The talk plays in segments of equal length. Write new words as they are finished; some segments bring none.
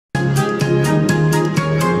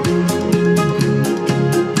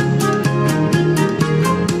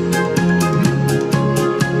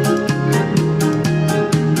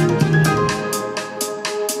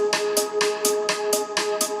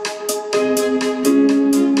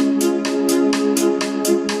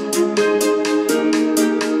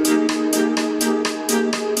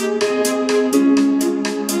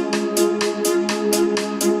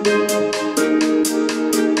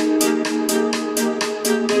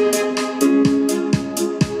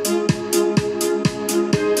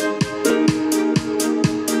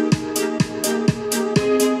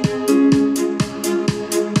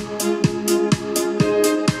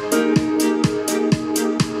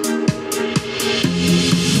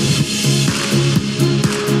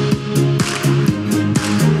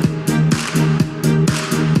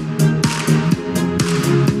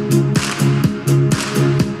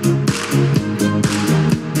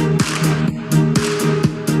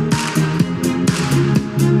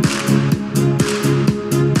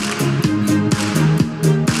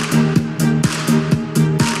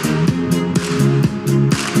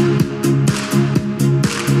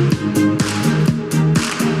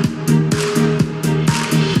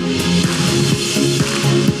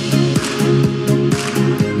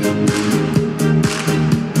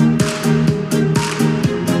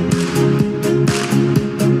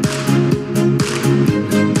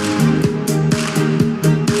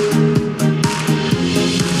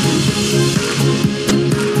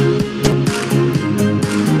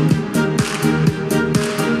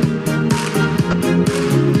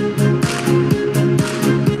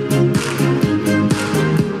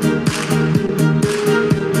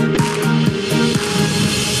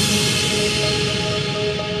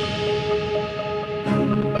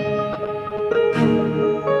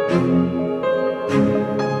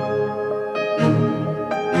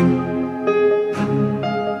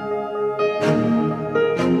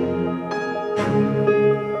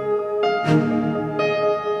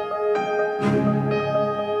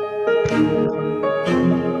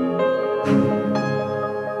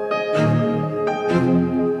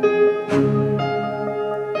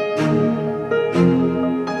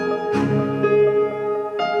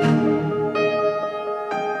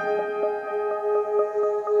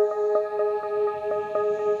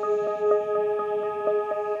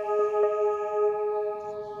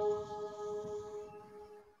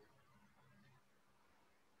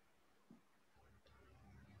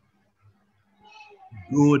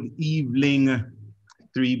Good evening,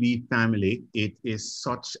 3B family. It is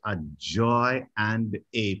such a joy and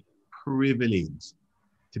a privilege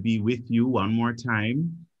to be with you one more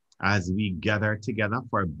time as we gather together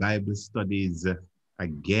for Bible studies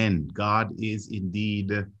again. God is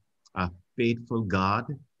indeed a faithful God,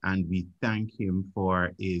 and we thank Him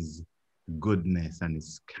for His goodness and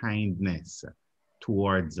His kindness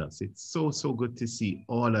towards us. It's so good to see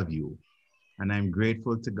all of you. And I'm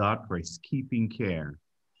grateful to God for His keeping care,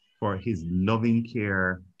 for His loving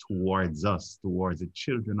care towards us, towards the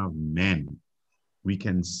children of men. We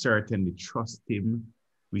can certainly trust Him.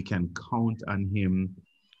 We can count on Him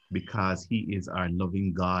because He is our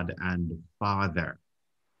loving God and Father.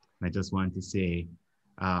 And I just want to say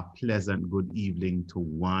a pleasant good evening to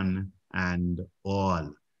one and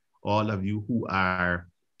all. All of you who are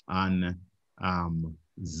on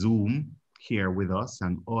Zoom here with us,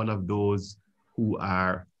 and all of those who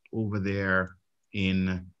are over there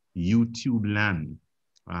in YouTube land.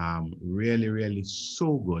 Really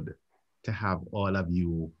so good to have all of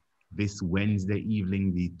you this Wednesday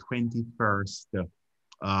evening, the 21st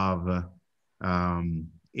of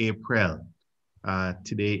April.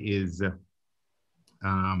 Today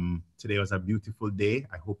was a beautiful day.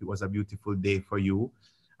 I hope it was a beautiful day for you.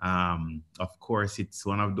 Of course, it's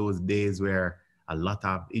one of those days where a lot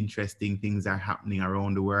of interesting things are happening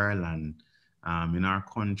around the world and in our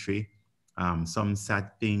country. Some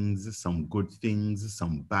sad things, some good things,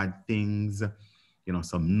 some bad things,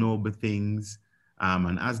 some noble things.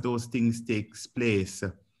 And as those things take place,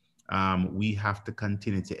 we have to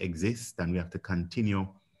continue to exist, and we have to continue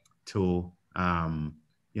to,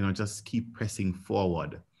 just keep pressing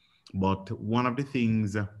forward. But one of the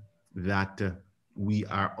things that we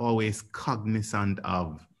are always cognizant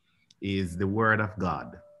of is the Word of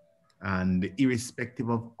God. And irrespective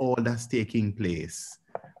of all that's taking place,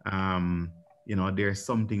 there's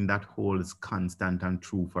something that holds constant and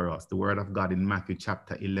true for us. The Word of God in Matthew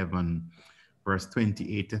chapter 11, verse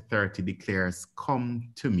 28 to 30 declares, "Come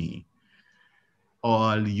to me,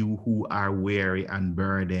 all you who are weary and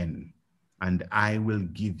burdened, and I will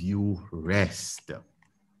give you rest.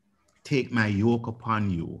 Take my yoke upon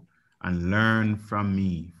you and learn from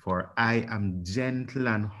me, for I am gentle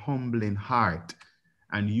and humble in heart,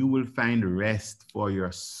 and you will find rest for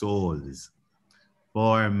your souls.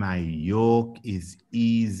 For my yoke is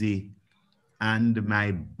easy and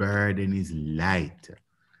my burden is light."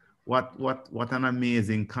 What an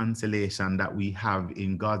amazing consolation that we have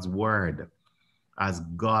in God's word, as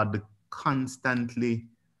God constantly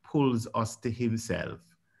pulls us to Himself,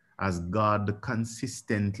 as God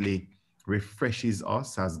consistently refreshes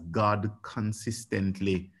us, as God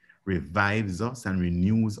consistently revives us and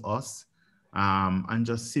renews us, and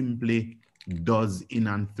just simply does in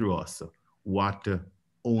and through us what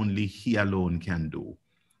only He alone can do.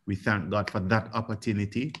 We thank God for that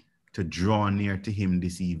opportunity to draw near to Him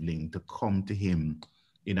this evening, to come to Him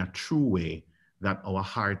in a true way, that our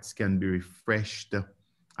hearts can be refreshed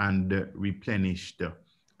and replenished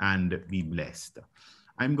and be blessed.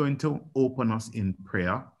 I'm going to open us in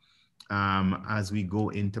prayer. As we go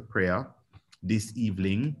into prayer this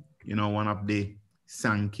evening, one of the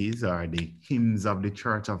Sankis, or the hymns of the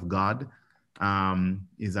Church of God,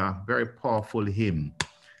 is a very powerful hymn. It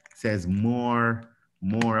says, more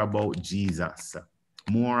about Jesus.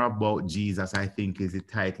 More about Jesus, I think, is the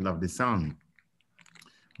title of the song.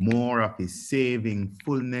 More of His saving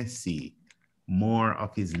fullness see, more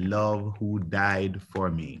of His love who died for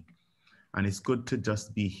me. And it's good to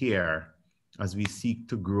just be here as we seek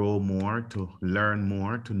to grow more, to learn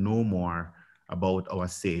more, to know more about our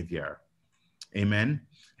Savior. Amen.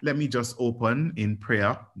 Let me just open in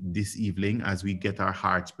prayer this evening as we get our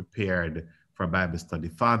hearts prepared for Bible study.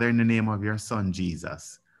 Father, in the name of your Son,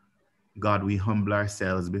 Jesus, God, we humble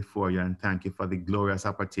ourselves before you and thank you for the glorious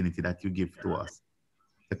opportunity that you give to us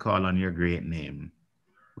to call on your great name.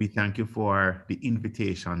 We thank you for the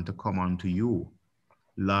invitation to come unto you.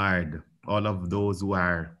 Lord, all of those who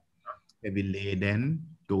are heavy laden,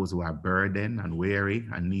 those who are burdened and weary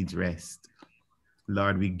and needs rest,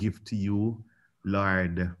 Lord, we give to you,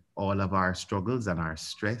 Lord, all of our struggles and our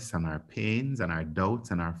stress and our pains and our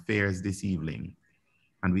doubts and our fears this evening.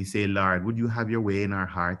 And we say, Lord, would you have your way in our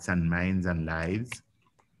hearts and minds and lives?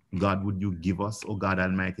 God, would you give us, oh God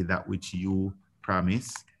Almighty, that which you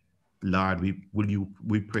promise? Lord,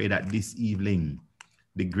 we pray that this evening,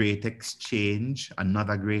 the great exchange,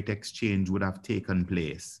 another great exchange would have taken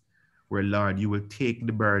place, where, Lord, you will take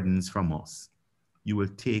the burdens from us. You will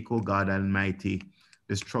take, oh God Almighty,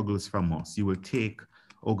 the struggles from us. You will take,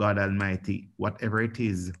 oh God Almighty, whatever it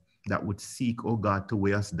is that would seek, oh God, to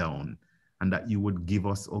weigh us down, and that you would give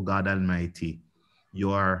us, oh God Almighty,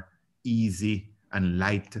 your easy and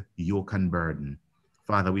light yoke and burden.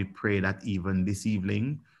 Father, we pray that even this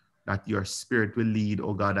evening, that your spirit will lead,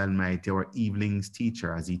 O God Almighty, our evening's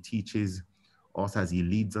teacher as he teaches us, as he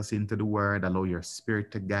leads us into the word. Allow your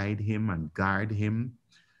spirit to guide him and guard him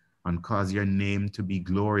and cause your name to be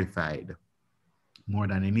glorified more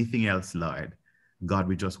than anything else, Lord. God,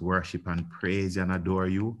 we just worship and praise you and adore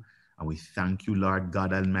you. And we thank you, Lord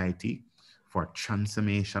God Almighty, for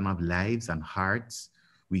transformation of lives and hearts.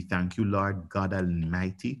 We thank you, Lord God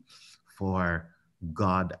Almighty, for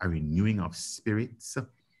God, a renewing of spirits.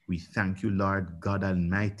 We thank you, Lord God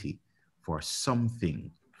Almighty, for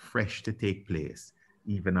something fresh to take place,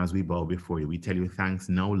 even as we bow before you. We tell you thanks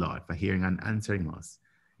now, Lord, for hearing and answering us.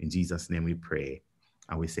 In Jesus' name we pray,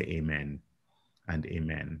 and we say amen and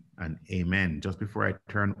amen and amen. Just before I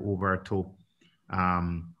turn over to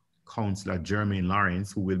Counselor Jermaine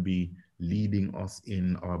Lawrence, who will be leading us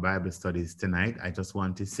in our Bible studies tonight, I just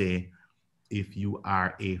want to say, if you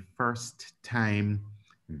are a first-time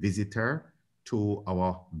visitor to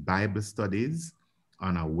our Bible studies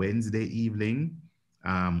on a Wednesday evening,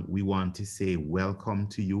 we want to say welcome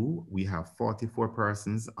to you. We have 44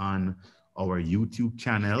 persons on our YouTube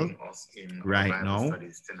channel right now.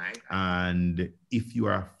 And if you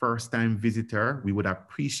are a first-time visitor, we would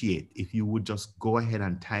appreciate if you would just go ahead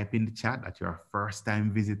and type in the chat that you're a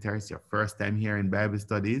first-time visitor, it's your first time here in Bible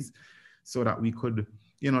studies, so that we could,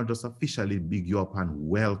 just officially big you up and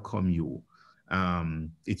welcome you.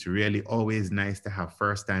 It's really always nice to have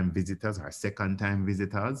first-time visitors or second-time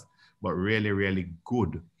visitors, but really, really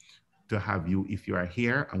good to have you if you are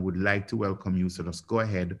here and would like to welcome you. So just go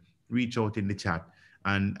ahead, reach out in the chat.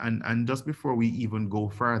 And just before we even go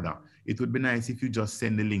further, it would be nice if you just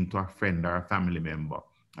send the link to a friend or a family member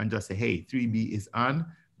and just say, hey, 3B is on,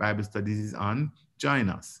 Bible studies is on, join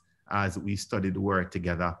us as we study the word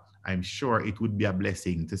together. I'm sure it would be a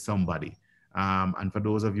blessing to somebody. And for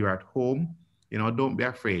those of you at home, don't be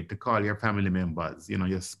afraid to call your family members,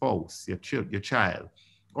 your spouse, your child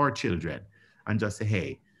or children, and just say,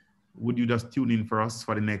 hey, would you just tune in for us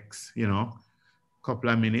for the next,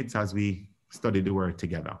 couple of minutes as we study the word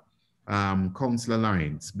together. Counselor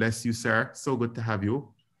Lawrence, bless you, sir. So good to have you.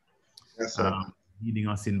 Yes, sir. Leading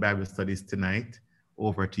us in Bible studies tonight.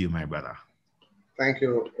 Over to you, my brother. Thank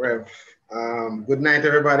you, Rev. Good night,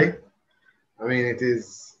 everybody. I mean,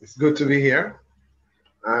 it's good to be here,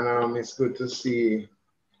 and it's good to see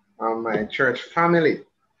my church family.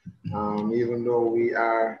 Even though we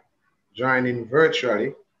are joining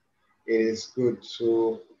virtually, it is good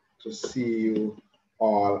to see you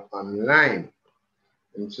all online.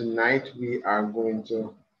 And tonight we are going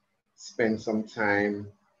to spend some time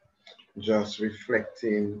just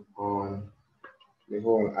reflecting on the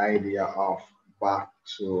whole idea of back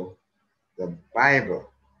to the Bible.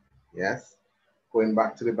 Yes, going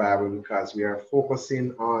back to the Bible, because we are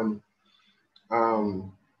focusing on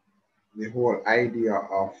the whole idea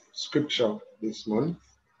of scripture this month.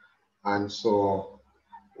 And so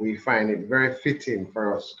we find it very fitting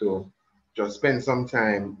for us to just spend some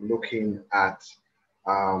time looking at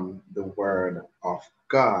the Word of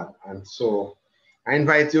God. And so I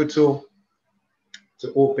invite you to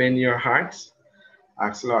open your hearts,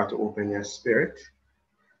 ask the Lord to open your spirit,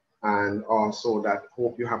 and also that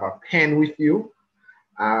hope you have a pen with you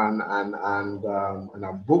and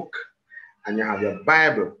a book, and you have your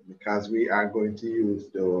Bible, because we are going to use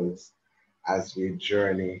those as we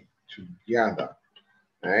journey together.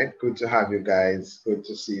 All right, good to have you guys. Good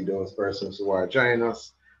to see those persons who are joining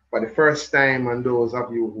us for the first time, and those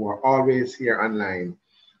of you who are always here online,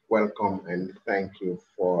 welcome and thank you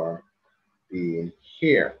for being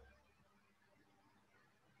here.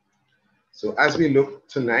 So as we look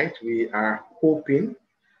tonight, we are hoping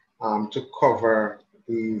to cover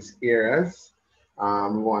these areas. We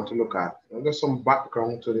want to look at some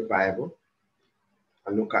background to the Bible,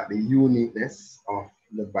 and look at the uniqueness of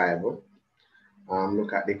the Bible.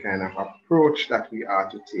 Look at the kind of approach that we are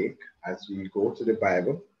to take as we go to the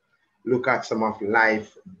Bible. Look at some of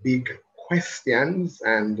life big questions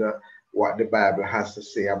and what the Bible has to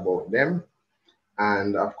say about them.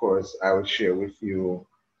 And of course, I will share with you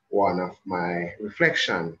one of my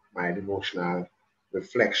reflection, my devotional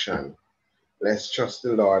reflection. Let's trust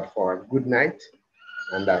the Lord for a good night,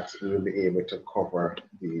 and that we will be able to cover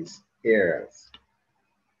these areas.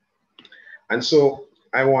 And so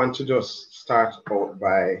I want to just start out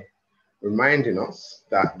by reminding us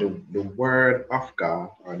that the Word of God,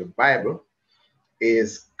 or the Bible,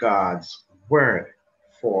 is God's word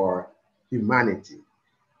for humanity.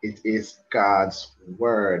 It is God's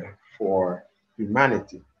word for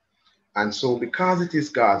humanity. And so because it is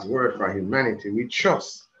God's word for humanity, we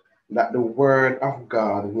trust that the word of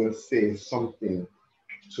God will say something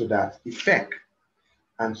to that effect.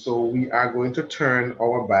 And so we are going to turn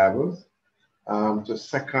our Bibles to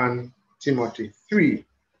 2 Timothy 3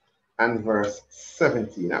 and verse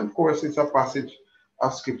 17. And of course, it's a passage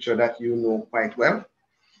of scripture that you know quite well,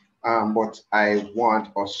 but I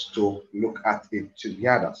want us to look at it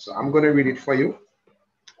together. So I'm going to read it for you.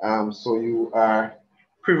 So you are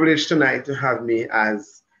privileged tonight to have me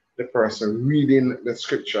as the person reading the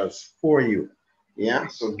scriptures for you. Yeah,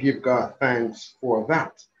 so give God thanks for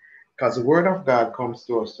that. Because the word of God comes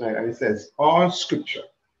to us tonight and it says, all scripture,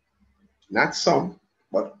 not some,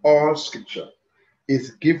 but all scripture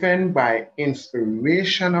is given by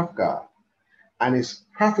inspiration of God and is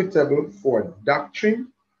profitable for doctrine,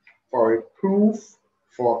 for reproof,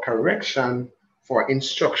 for correction, for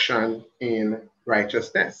instruction in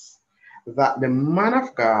righteousness, that the man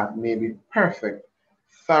of God may be perfect,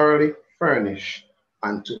 thoroughly furnished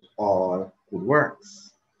unto all good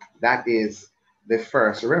works. That is the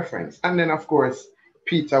first reference. And then, of course,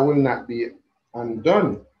 Peter will not be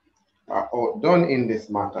undone or done in this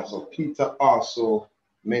matter. So Peter also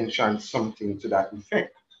mentioned something to that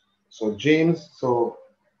effect. So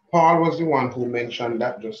Paul was the one who mentioned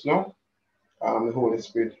that just now, the Holy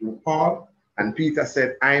Spirit through Paul. And Peter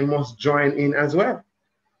said, I must join in as well.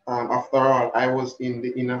 After all, I was in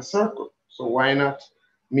the inner circle. So why not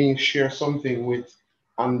me share something with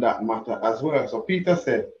on that matter as well? So Peter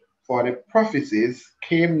said, for the prophecies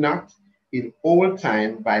came not in old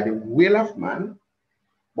time by the will of man,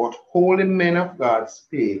 but holy men of God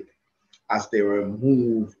spake as they were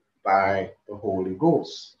moved by the Holy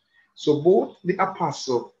Ghost. So both the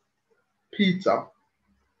apostle Peter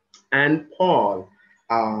and Paul,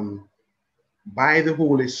 by the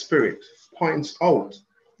Holy Spirit, points out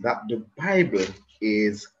that the Bible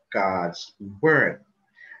is God's word.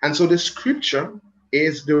 And so the scripture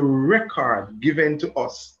is the record given to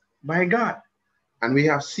us by God. And we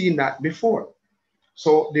have seen that before.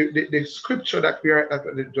 So the scripture that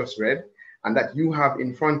we just read and that you have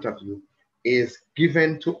in front of you is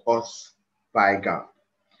given to us by God.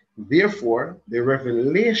 Therefore, the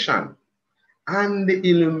revelation and the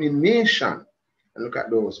illumination, and look at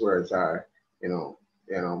those words are,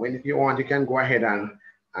 when if you want, you can go ahead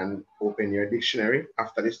and open your dictionary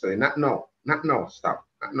after the study. Not now, stop,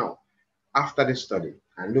 not now. After the study,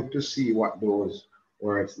 and look to see what those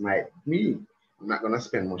words might mean. I'm not going to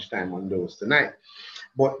spend much time on those tonight.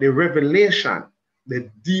 But the revelation, the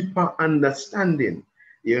deeper understanding,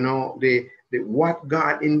 the what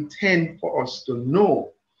God intends for us to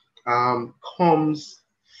know comes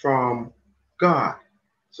from God.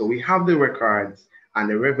 So we have the records, and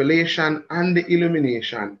the revelation and the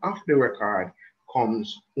illumination of the record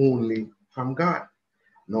comes only from God.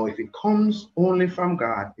 Now, if it comes only from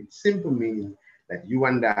God, it simply means that you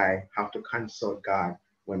and I have to consult God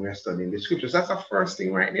when we're studying the scriptures. That's the first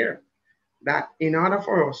thing right there. That in order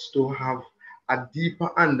for us to have a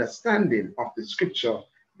deeper understanding of the scripture,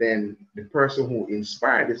 then the person who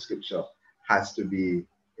inspired the scripture has to be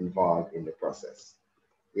involved in the process.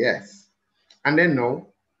 Yes. And then now,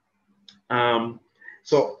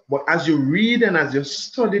 but as you read and as you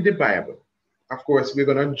study the Bible, of course, we're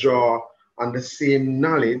going to draw on the same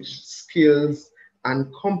knowledge, skills,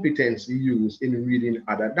 and competence we use in reading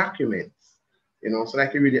other documents. So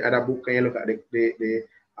like you read the other book and you look at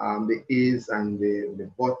the is and the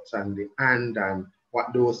but and the and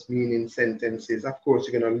what those mean in sentences. Of course,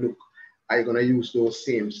 you're going to use those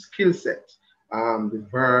same skill sets, the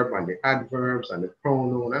verb and the adverbs and the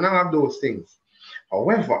pronoun and all of those things.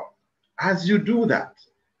 However, as you do that,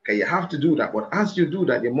 okay, you have to do that, but as you do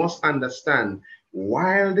that, you must understand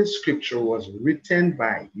while the scripture was written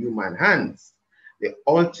by human hands, the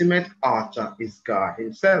ultimate author is God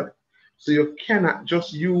himself. So you cannot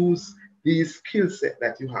just use these skill set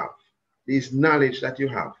that you have, this knowledge that you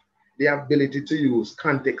have, the ability to use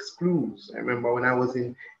context clues. I remember when I was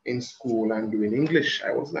in school and doing English,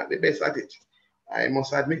 I was not the best at it, I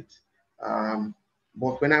must admit.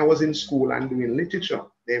 But when I was in school and doing literature,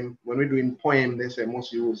 then when we're doing poems, they say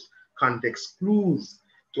must use context clues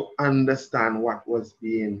to understand what was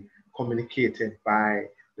being communicated by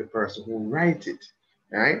the person who writes it,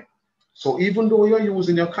 right? So even though you're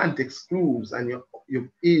using your context clues and your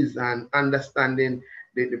is and understanding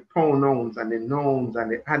the pronouns and the nouns and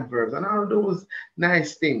the adverbs and all those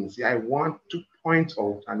nice things, I want to point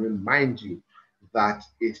out and remind you that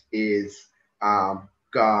it is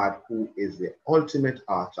God who is the ultimate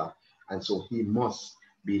author, and so he must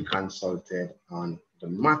be consulted on the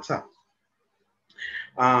matter.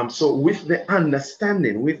 So with the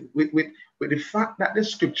understanding, with the fact that the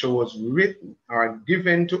scripture was written or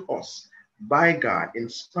given to us by God,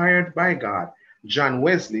 inspired by God. John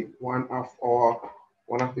Wesley, one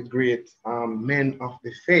of the great men of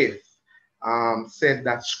the faith, said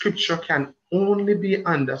that scripture can only be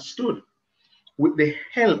understood with the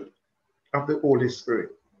help of the Holy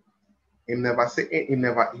Spirit. He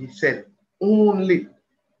said only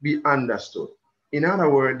be understood. In other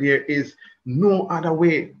words, there is no other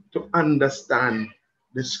way to understand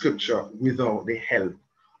the scripture without the help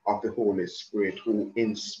of the Holy Spirit who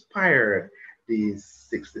inspired these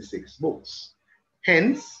 66 books.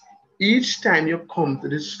 Hence, each time you come to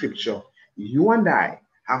the scripture, you and I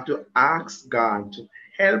have to ask God to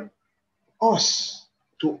help us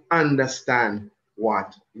to understand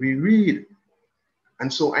what we read.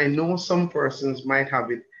 And so I know some persons might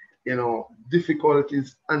have it,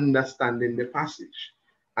 difficulties understanding the passage.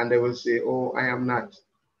 And they will say, oh, I am not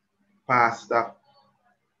Pastor,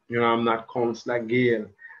 I'm not Counselor Gail,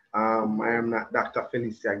 I am not Dr.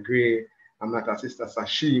 Felicia Gray, I'm not a Sister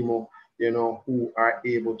Sashimo, who are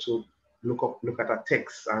able to look at a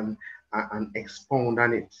text and expound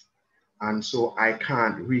on it. And so I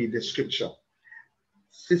can't read the scripture.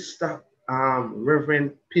 Sister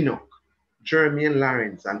Reverend Pinnock, Jeremy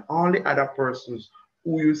Lawrence, and all the other persons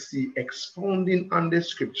who you see expounding on the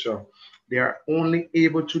scripture, they are only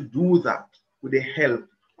able to do that with the help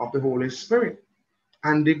of the Holy Spirit.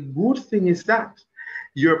 And the good thing is that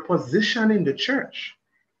your position in the church,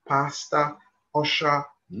 pastor, usher,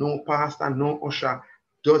 no usher,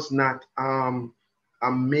 does not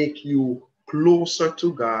make you closer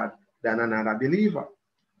to God than another believer.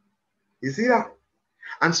 You see that?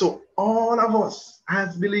 And so all of us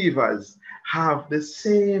as believers have the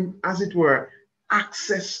same, as it were,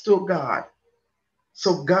 access to God.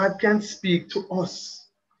 So God can speak to us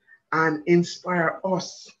and inspire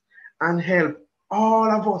us and help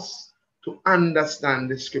all of us to understand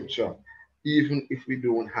the scripture, even if we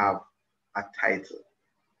don't have a title.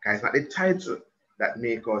 Okay, it's not the title that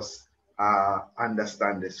makes us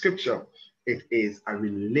understand the scripture. It is a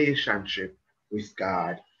relationship with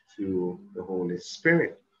God through the Holy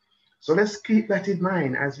Spirit. So let's keep that in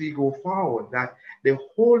mind as we go forward, that the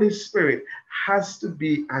Holy Spirit has to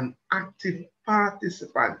be an active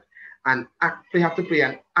participant and have to play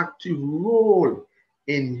an active role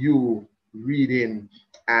in you reading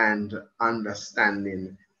and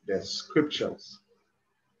understanding the scriptures.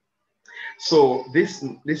 So this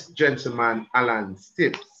gentleman, Alan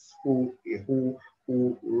Stips, who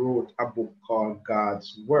wrote a book called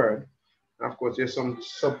God's Word, and of course there's some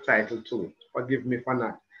subtitle to it. Forgive me for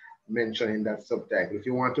not mentioning that subtitle. If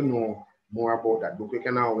you want to know more about that book, you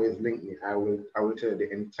can always link me. I will tell you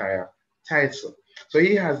the entire title. So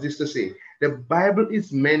he has this to say: the Bible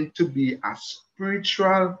is meant to be a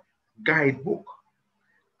spiritual guidebook,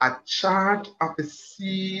 a chart of the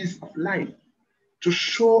seas of life, to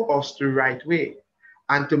show us the right way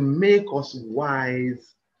and to make us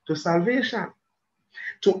wise to salvation,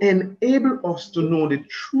 to enable us to know the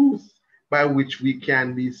truth by which we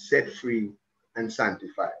can be set free and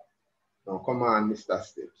sanctified. Now, come on, Mr.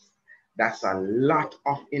 Stips. That's a lot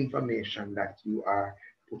of information that you are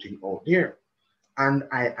putting out there. And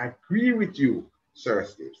I agree with you, Sir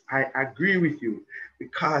Stips. I agree with you,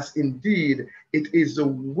 because indeed it is the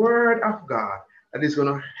Word of God that is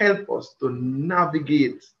going to help us to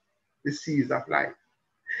navigate the seas of life.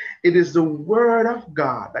 It is the Word of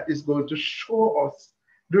God that is going to show us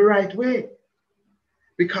the right way,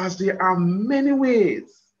 because there are many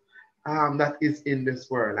ways that is in this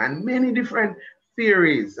world, and many different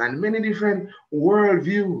theories and many different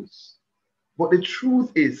worldviews. But the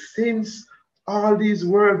truth is, since all these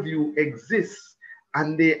worldviews exist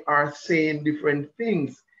and they are saying different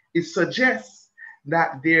things, it suggests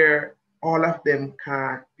that all of them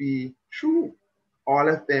can't be true. All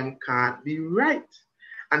of them can't be right.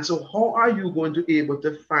 And so how are you going to be able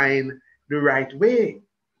to find the right way?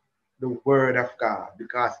 The Word of God,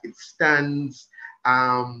 because it stands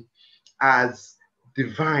as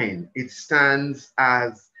divine. It stands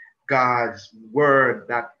as God's word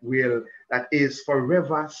that is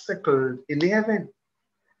forever settled in the heaven.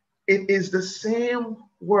 It is the same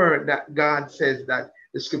word that God says that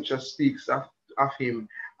the scripture speaks of him,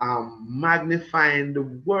 magnifying the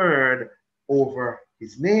word over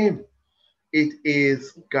his name. It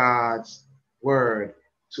is God's word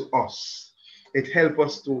to us. It helps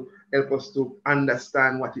us to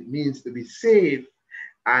understand what it means to be saved.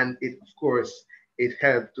 And it, of course, it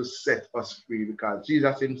helped to set us free, because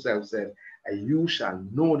Jesus himself said, you shall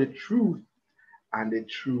know the truth, and the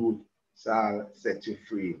truth shall set you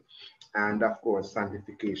free. And of course,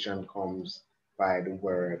 sanctification comes by the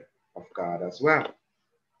word of God as well.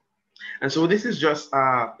 And so this is just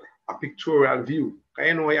a a pictorial view.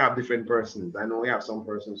 I know we have different persons. I know we have some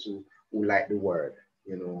persons who like the word,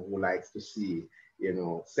 you know, who likes to see, you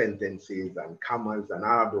know, sentences and commas and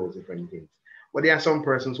all of those different things. But there are some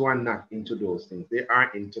persons who are not into those things. They are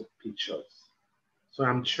into pictures. So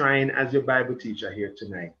I'm trying as your Bible teacher here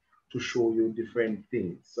tonight to show you different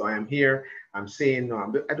things. So I'm here, I'm saying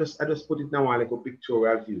no, I just put it now on like a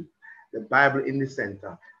pictorial view. The Bible in the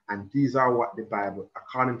center, and these are what the Bible,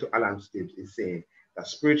 according to Alan Stibbs, is saying. The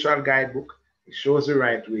spiritual guidebook, it shows the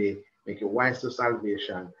right way, make you wise to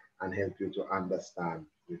salvation, and help you to understand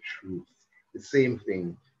the truth. The same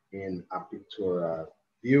thing in a pictorial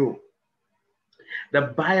view. The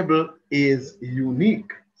Bible is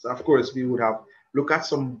unique. So of course we would have look at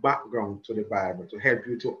some background to the Bible to help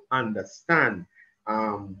you to understand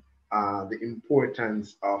the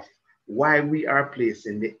importance of why we are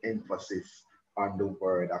placing the emphasis on the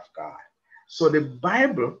Word of God. So the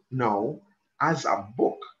Bible now, as a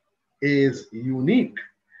book, is unique.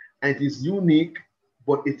 And it is unique,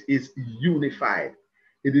 but it is unified.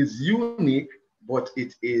 It is unique, but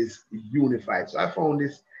it is unified. So I found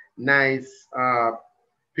this nice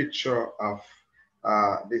picture of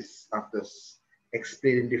this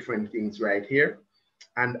explaining different things right here,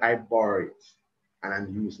 and I borrow it and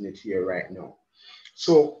I'm using it here right now.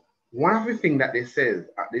 So one of the things that they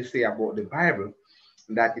say about the Bible,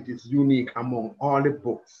 that it is unique among all the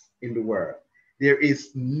books in the world. There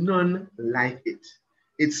is none like it.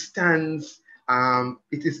 It stands,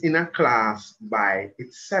 it is in a class by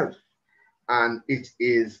itself, and it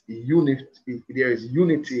is unit. There is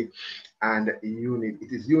unity and unit.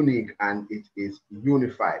 It is unique and it is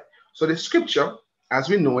unified. So the scripture, as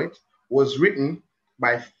we know it, was written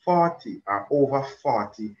by 40 or over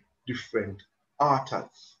 40 different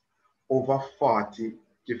authors. Over 40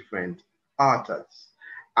 different authors.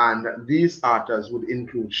 And these authors would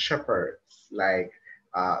include shepherds, like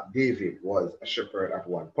David was a shepherd at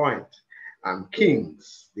one point.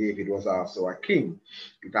 Kings, David was also a king.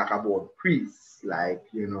 You talk about priests, like,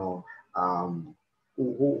 you know,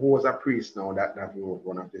 who was a priest now that wrote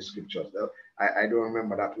one of the scriptures. I don't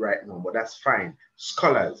remember that right now, but that's fine.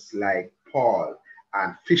 Scholars like Paul,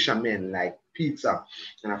 and fishermen like Peter,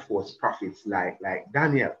 and of course prophets like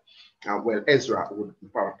Daniel. Well, Ezra would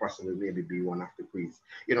possibly maybe be one of the priests.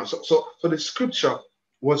 You know, so the scripture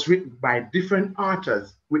was written by different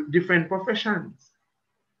authors with different professions,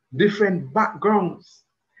 different backgrounds,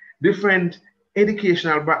 different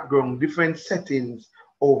educational background, different settings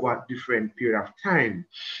over different period of time.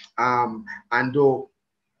 And though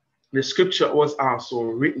the scripture was also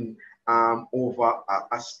written over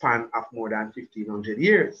a span of more than 1,500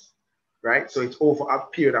 years, right? So it's over a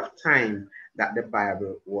period of time that the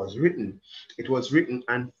Bible was written. It was written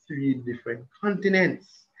on 3 different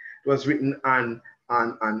continents. It was written on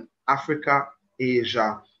Africa,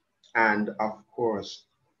 Asia, and of course,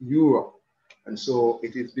 Europe. And so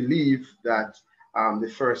it is believed that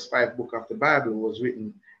the first 5 books of the Bible was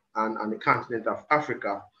written on the continent of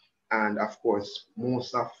Africa. And of course,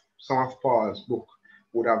 some of Paul's book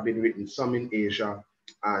would have been written, some in Asia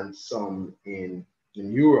and some in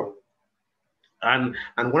Europe. And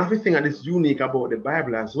one of the things that is unique about the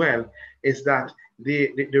Bible as well is that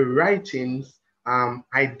the writings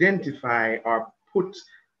identify or put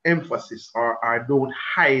emphasis or don't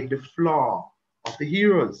hide the flaw of the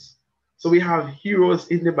heroes. So we have heroes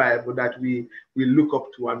in the Bible that we look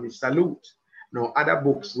up to and we salute. Now, other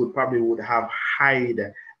books would have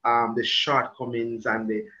hide the shortcomings and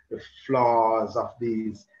the flaws of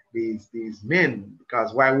these men,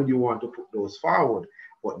 because why would you want to put those forward?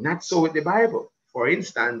 But not so with the Bible. For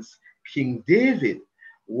instance, King David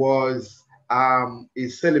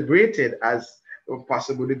is celebrated as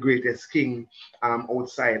possibly the greatest king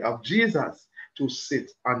outside of Jesus to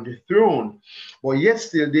sit on the throne. But yet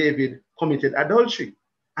still David committed adultery,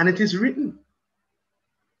 and it is written.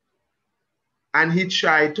 And he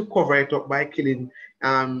tried to cover it up by killing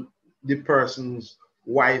the person's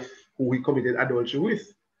wife who he committed adultery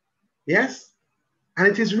with. Yes, and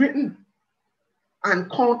it is written.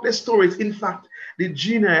 And countless stories. In fact, the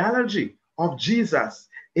genealogy of Jesus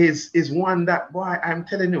is one that, boy, I'm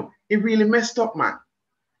telling you, it really messed up, man.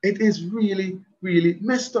 It is really, really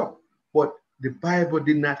messed up. But the Bible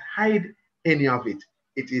did not hide any of it.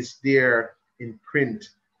 It is there in print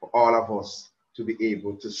for all of us to be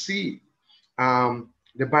able to see.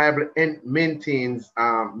 The Bible remain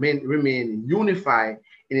unified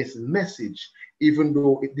in its message, even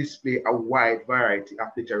though it displays a wide variety of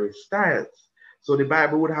literary styles. So the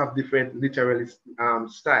Bible would have different literary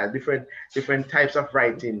styles, different types of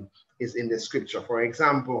writing is in the scripture. For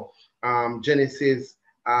example, Genesis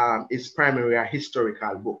is primarily a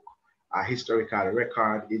historical book. historical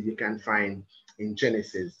record you can find in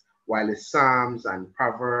Genesis, while the Psalms and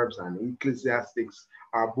Proverbs and Ecclesiastics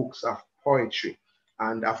are books of poetry.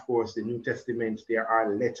 And of course, the New Testament, there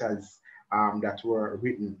are letters that were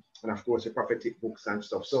written, and of course, the prophetic books and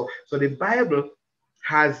stuff. So the Bible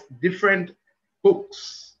has different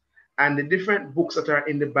books, and the different books that are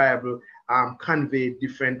in the Bible convey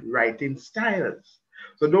different writing styles.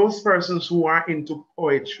 So those persons who are into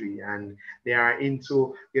poetry and they are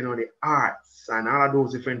into, the arts and all of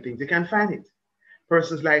those different things, you can find it.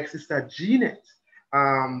 Persons like Sister Jeanette,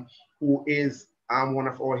 who is one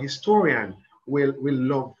of our historians, will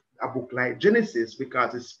love a book like Genesis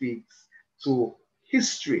because it speaks to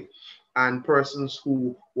history, and persons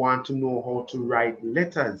who want to know how to write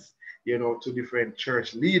letters, to different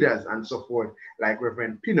church leaders and so forth, like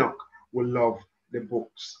Reverend Pinnock, will love the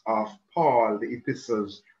books of Paul, the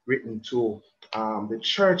epistles written to the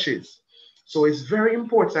churches. So it's very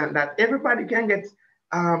important that everybody can get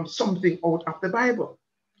something out of the Bible.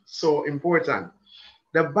 So important.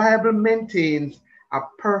 The Bible maintains a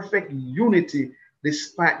perfect unity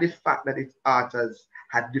despite the fact that its authors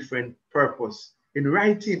had different purpose in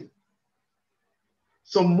writing.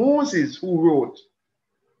 So Moses, who wrote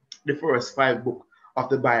the first 5 books of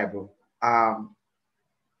the Bible,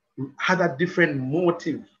 had a different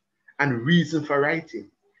motive and reason for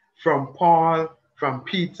writing. From Paul, from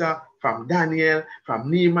Peter, from Daniel,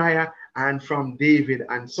 from Nehemiah, and from David,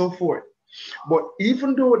 and so forth. But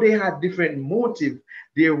even though they had different motive,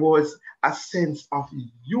 there was a sense of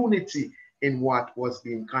unity in what was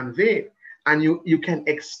being conveyed. And you can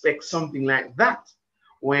expect something like that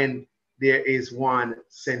when there is one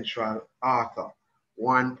central author,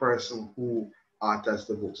 one person who authors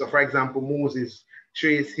the book. So for example, Moses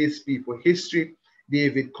traced his people history,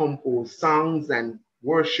 David composed songs and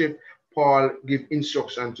worship, Paul gave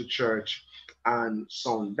instruction to church and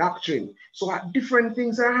sound doctrine. So different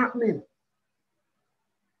things are happening.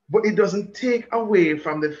 But it doesn't take away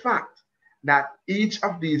from the fact that each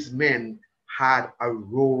of these men had a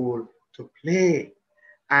role to play.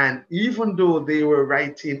 And even though they were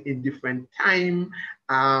writing in different time,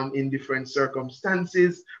 in different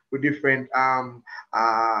circumstances, with different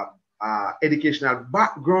educational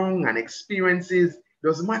background and experiences,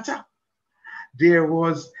 doesn't matter. There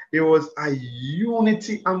was a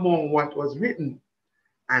unity among what was written.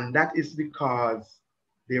 And that is because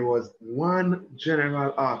there was one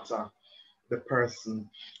general author, the person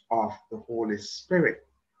of the Holy Spirit.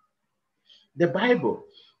 The Bible,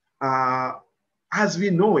 as we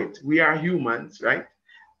know it, we are humans, right?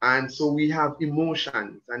 And so we have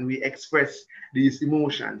emotions and we express these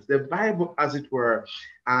emotions. The Bible, as it were,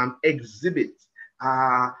 exhibits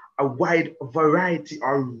a wide variety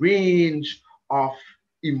or range of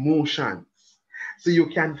emotions. So you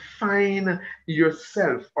can find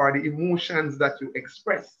yourself or the emotions that you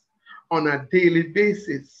express on a daily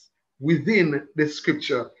basis within the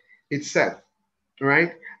scripture itself,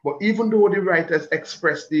 right? But even though the writers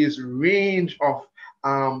express this range of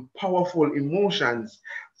powerful emotions,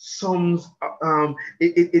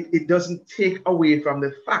 it doesn't take away from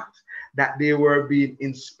the fact that they were being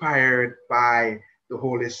inspired by the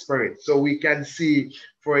Holy Spirit. So we can see,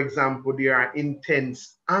 for example, there are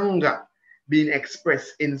intense anger being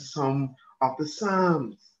expressed in some of the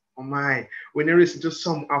Psalms. Oh my, when you listen to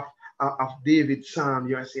some of David's Psalm,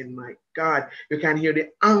 you are saying, my God, you can hear the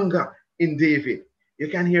anger in David. You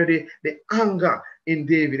can hear the anger in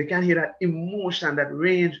David. You can hear that emotion, that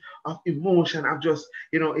range of emotion. I've just,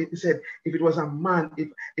 it said, if it was a man,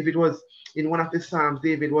 if it was in one of the Psalms,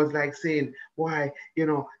 David was like saying, why, he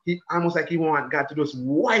almost like he want God to just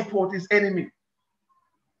wipe out his enemy.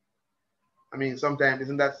 I mean, sometimes,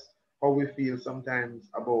 isn't that how we feel sometimes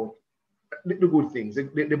about the good things,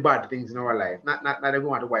 the bad things in our life? Not that we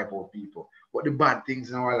want to wipe out people, but the bad things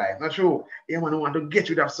in our life. Not sure, yeah, man, we want to get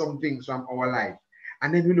rid of some things from our life.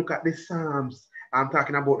 And then we look at the Psalms. I'm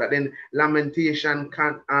talking about that. Then lamentation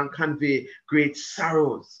can convey great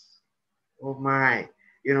sorrows. Oh my.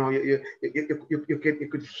 You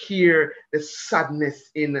could hear the sadness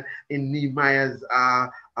in Nehemiah's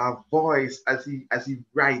voice as he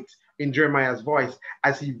writes, in Jeremiah's voice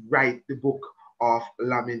as he writes the book of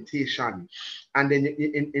lamentation. And then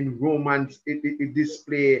in Romans, it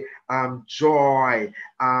display joy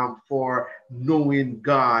for knowing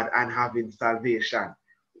God and having salvation.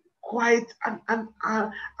 Quite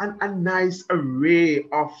a nice array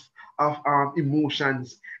of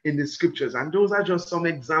emotions in the scriptures. And those are just some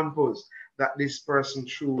examples that this person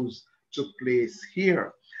chose to place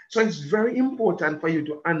here. So it's very important for you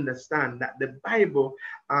to understand that the Bible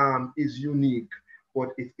is unique, but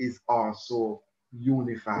it is also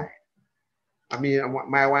unified. I mean,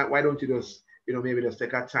 why don't you just, maybe just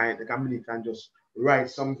take a minute and just write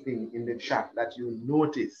something in the chat that you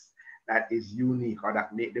notice that is unique or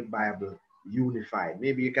that make the Bible unified.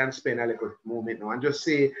 Maybe you can spend a little moment now and just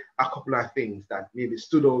say a couple of things that maybe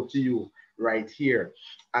stood out to you right here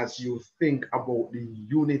as you think about the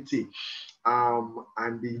unity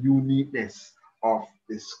and the uniqueness of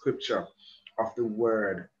the scripture, of the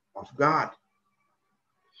word of God.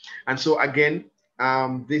 And so again,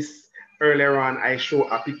 this earlier on, I show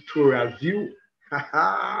a pictorial view.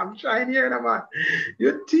 I'm trying here, man.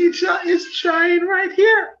 Your teacher is trying right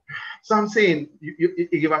here. So I'm saying you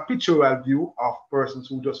give a pictorial view of persons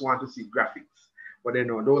who just want to see graphics. But then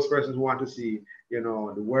those persons who want to see,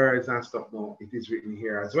 the words and stuff, no, it is written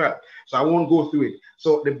here as well. So I won't go through it.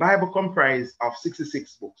 So the Bible comprises of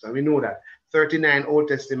 66 books. And we know that 39 Old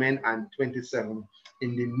Testament and 27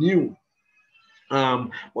 in the New.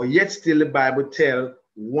 But yet still the Bible tells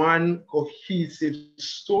one cohesive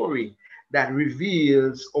story that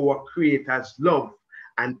reveals our Creator's love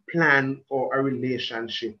and plan for a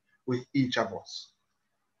relationship with each of us.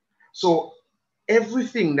 So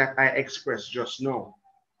everything that I expressed just now,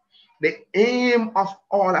 the aim of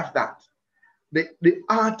all of that, the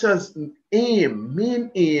author's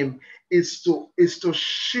main aim is to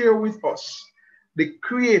share with us the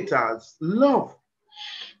Creator's love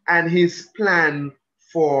and his plan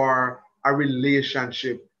for a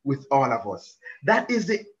relationship with all of us. That is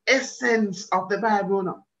the essence of the Bible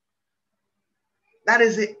now. That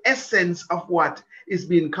is the essence of what is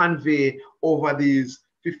being conveyed over these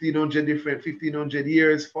 1500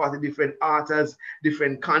 years, 40 different authors,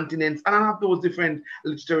 different continents, and all of those different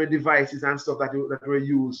literary devices and stuff that were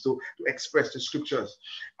used to express the scriptures.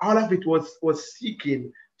 All of it was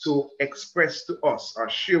seeking to express to us or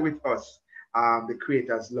share with us the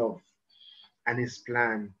Creator's love and his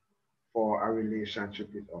plan for a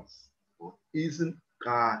relationship with us. Isn't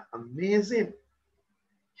God amazing?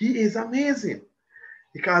 He is amazing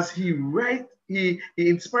because he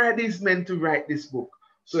inspired these men to write this book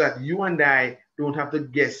so that you and I don't have to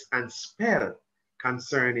guess and spell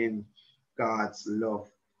concerning God's love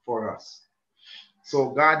for us. So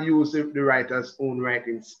God used the writer's own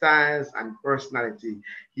writing styles and personality.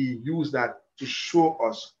 He used that to show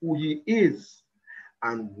us who he is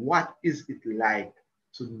and what is it like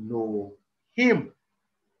to know him.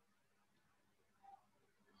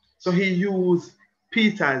 So he used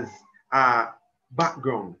Peter's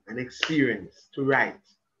background and experience to write.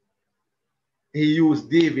 He used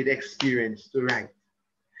David's experience to write.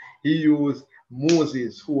 He used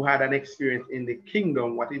Moses, who had an experience in the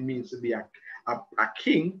kingdom, what it means to be a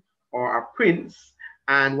king or a prince,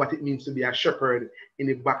 and what it means to be a shepherd in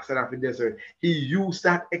the backside of the desert. He used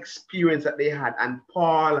that experience that they had, and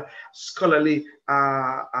Paul's scholarly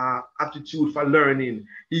aptitude for learning.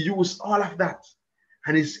 He used all of that.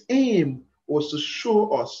 And his aim was to show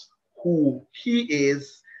us who he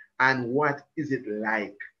is and what is it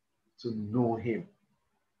like to know him.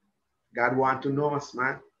 God wants to know us,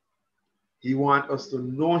 man. He wants us to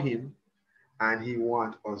know him, and he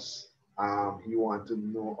wants us. He wants to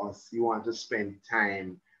know us. He wants to spend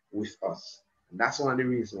time with us. And that's one of the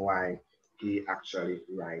reasons why he actually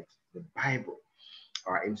writes the Bible,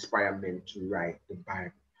 or inspire men to write the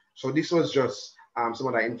Bible. So this was just some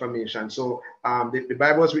of that information. So the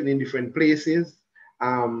Bible was written in different places: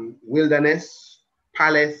 wilderness,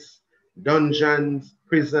 palace, dungeons,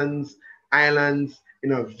 prisons, islands,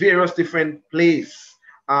 various different places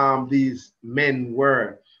these men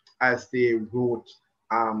were as they wrote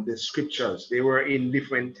the scriptures. They were in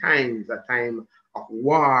different times, a time of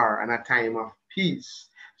war and a time of peace.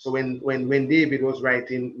 So when David was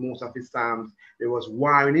writing most of his Psalms, there was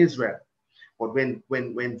war in Israel. But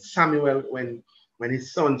when Samuel, when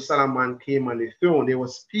his son Solomon came on the throne, there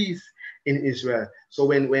was peace in Israel. So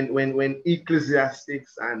when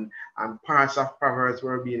Ecclesiastics and parts of Proverbs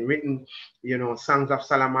were being written, Songs of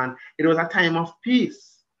Solomon, it was a time of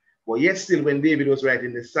peace. But yet still, when David was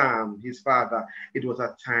writing the Psalm, his father, it was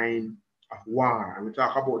a time of war. And we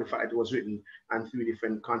talk about the fact it was written on 3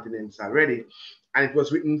 different continents already. And it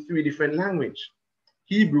was written in 3 different languages.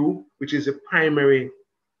 Hebrew, which is the primary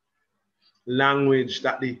language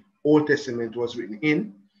that the Old Testament was written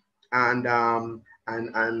in, and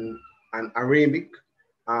Arabic.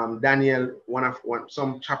 Daniel,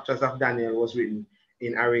 some chapters of Daniel was written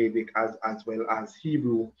in Arabic as well as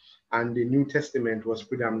Hebrew, and the New Testament was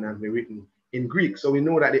predominantly written in Greek. So we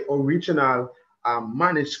know that the original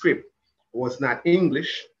manuscript was not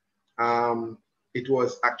English. It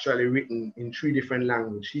was actually written in 3 different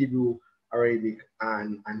languages: Hebrew, Arabic,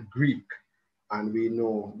 and Greek. And we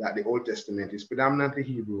know that the Old Testament is predominantly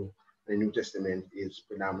Hebrew, and the New Testament is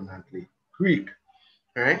predominantly Greek,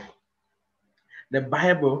 right? The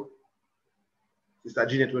Bible, Sister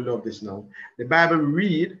Jeanette will love this now. The Bible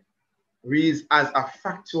reads as a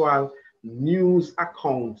factual news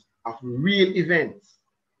account of real events,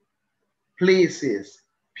 places,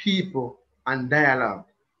 people, and dialogue.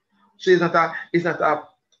 So it's not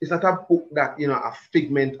a book that a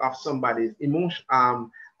figment of somebody's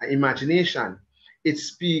imagination. It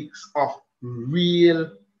speaks of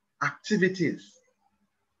real activities.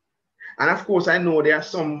 And of course, I know there are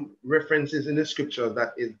some references in the scriptures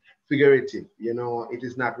that is figurative. It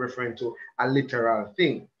is not referring to a literal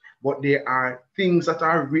thing, but there are things that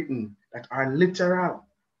are written that are literal.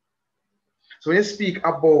 So when you speak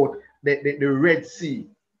about the Red Sea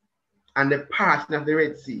and the parting of the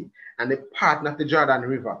Red Sea and the parting of the Jordan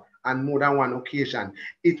River on more than one occasion,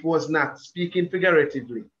 it was not speaking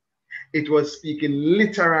figuratively. It was speaking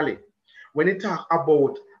literally. When you talk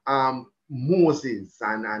about Moses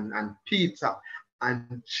and Peter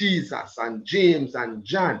and Jesus and James and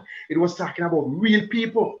John, it was talking about real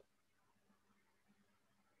people,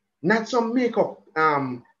 not some make-up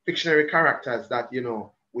fictionary characters that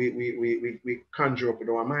we conjure up with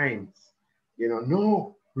our minds.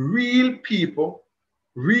 No, real people,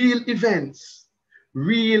 real events,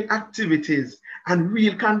 real activities, and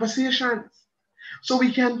real conversations. So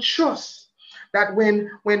we can trust that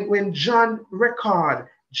when John record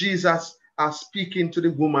Jesus speaking to the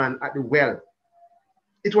woman at the well,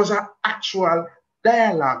 it was an actual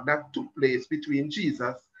dialogue that took place between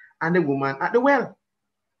Jesus and the woman at the well.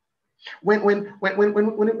 When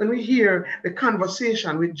we hear the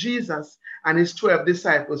conversation with Jesus and his 12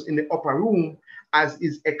 disciples in the upper room, as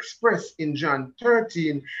is expressed in John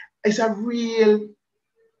 13, it's a real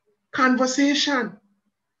conversation.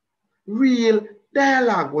 Real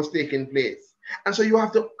dialogue was taking place. And so you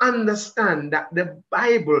have to understand that the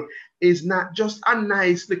Bible is not just a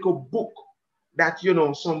nice little book that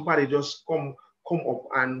somebody just come up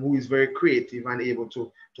and who is very creative and able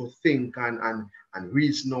to think and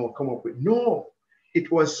reason or come up with. No, it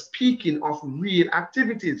was speaking of real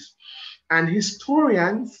activities. And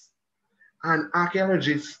historians and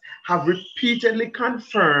archaeologists have repeatedly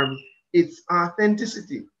confirmed its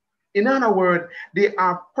authenticity. In other words, they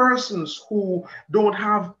are persons who don't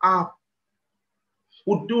have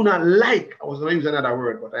who do not like, I was going to use another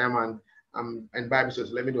word, but I'm in Bible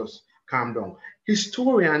says, let me just calm down.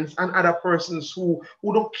 Historians and other persons who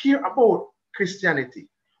don't care about Christianity,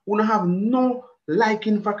 who don't have no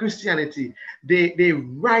liking for Christianity, they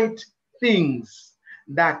write things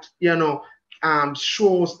that,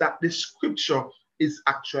 shows that the scripture is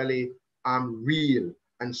actually real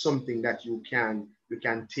and something that you can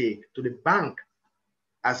take to the bank,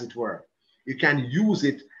 as it were. You can use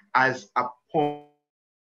it as a point.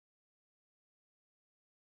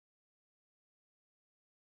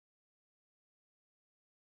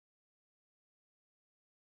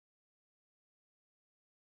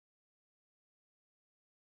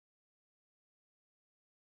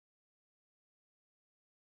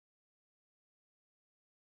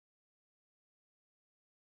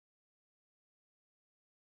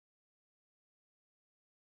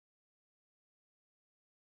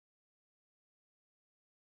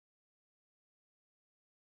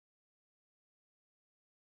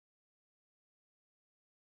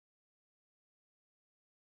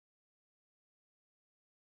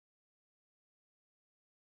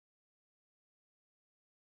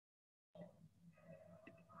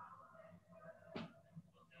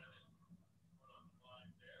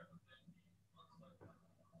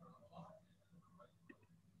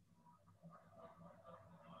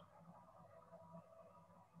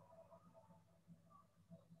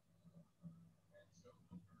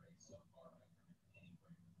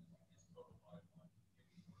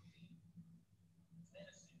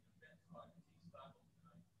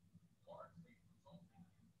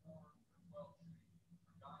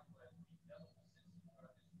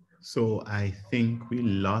 So I think we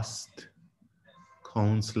lost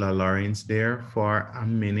Counselor Lawrence there for a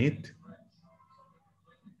minute.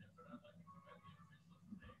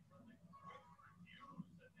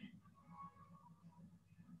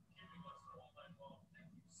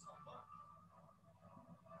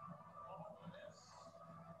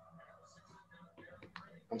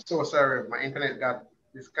 I'm so sorry, my internet got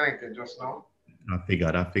disconnected just now. I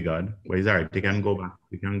figured. But it's all right. They can go back.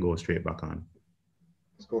 We can go straight back on.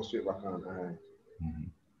 Let's go straight back on. All right. Mm-hmm.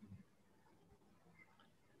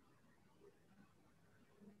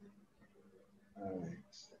 All right.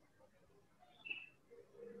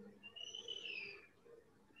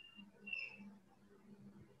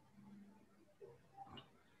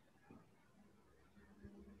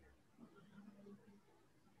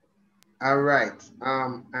 All right.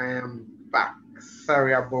 I am back.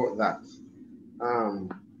 Sorry about that.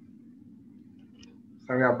 Um,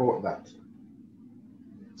 sorry about that.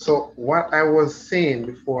 So what I was saying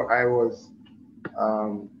before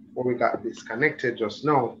we got disconnected just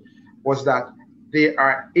now was that they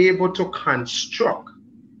are able to construct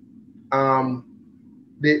um,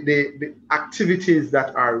 the activities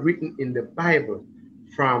that are written in the Bible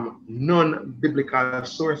from non-biblical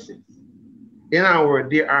sources. In other words,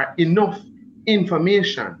 there are enough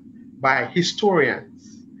information by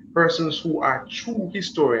historians, persons who are true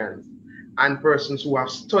historians, and persons who have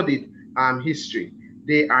studied history.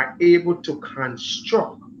 They are able to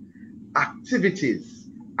construct activities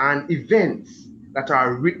and events that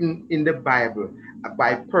are written in the Bible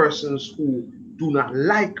by persons who do not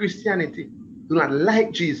like Christianity, do not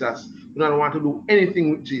like Jesus, do not want to do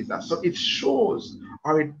anything with Jesus. So it shows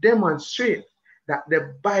or it demonstrates that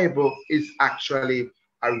the Bible is actually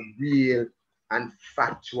a real and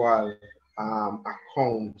factual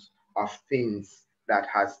account of things that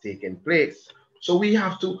has taken place. So we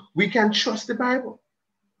can trust the Bible.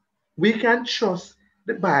 We can trust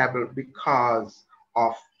the Bible because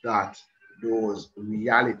of those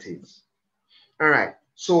realities. All right.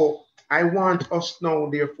 So I want us now,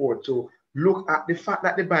 therefore, to look at the fact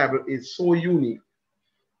that the Bible is so unique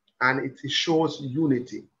and it shows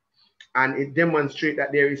unity and it demonstrates that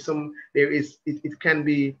it can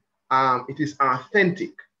be, it is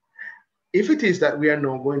authentic. If it is that we are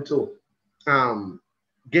now going to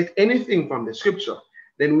get anything from the scripture,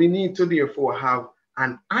 then we need to therefore have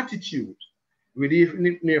an attitude. We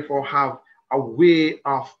therefore have a way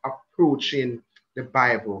of approaching the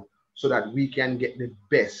Bible so that we can get the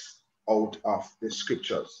best out of the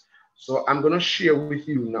scriptures. So I'm going to share with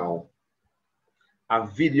you now a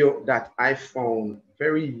video that I found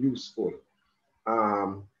very useful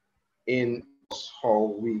in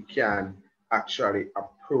how we can actually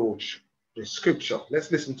approach the scripture. Let's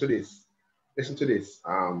listen to this. Listen to this,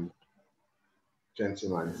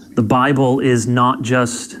 gentlemen. The Bible is not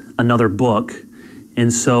just another book,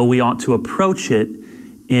 and so we ought to approach it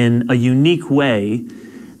in a unique way.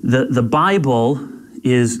 The Bible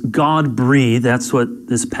is God-breathed. That's what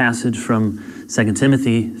this passage from 2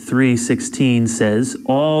 Timothy 3:16 says.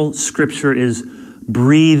 All scripture is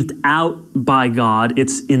breathed out by God.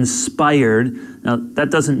 It's inspired. Now, that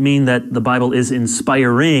doesn't mean that the Bible is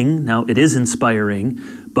inspiring. Now, it is inspiring,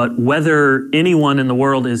 but whether anyone in the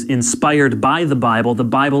world is inspired by the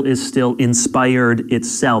Bible is still inspired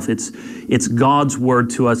itself. It's God's word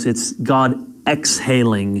to us. It's God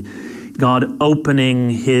exhaling, God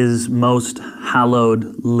opening his most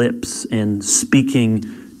hallowed lips and speaking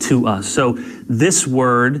to us. So this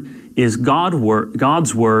word is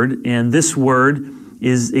God's word, and this word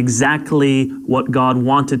is exactly what God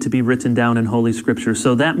wanted to be written down in Holy Scripture.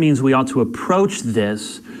 So that means we ought to approach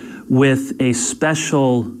this with a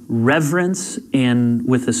special reverence and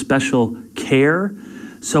with a special care.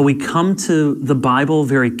 So we come to the Bible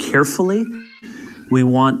very carefully. We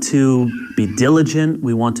want to be diligent.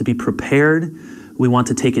 We want to be prepared. We want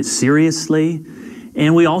to take it seriously.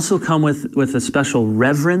 And we also come with a special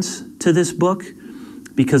reverence to this book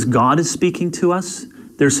because God is speaking to us.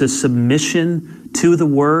 There's a submission to the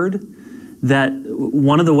word. That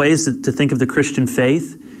one of the ways to think of the Christian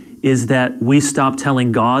faith is that we stop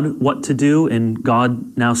telling God what to do and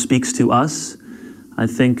God now speaks to us. I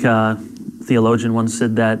think a theologian once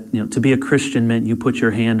said that, to be a Christian meant you put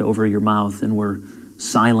your hand over your mouth and were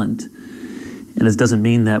silent. And this doesn't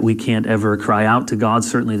mean that we can't ever cry out to God.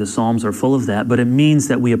 Certainly the Psalms are full of that, but it means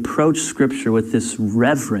that we approach Scripture with this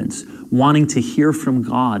reverence, wanting to hear from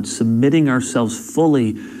God, submitting ourselves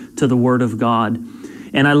fully to the Word of God.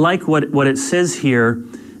 And I like what it says here,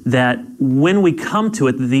 that when we come to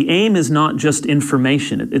it, the aim is not just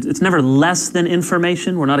information. It's never less than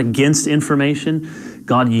information. We're not against information.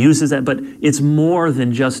 God uses that, but it's more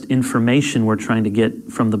than just information we're trying to get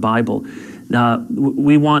from the Bible.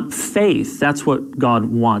 We want faith. That's what God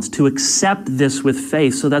wants, to accept this with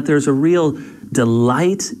faith so that there's a real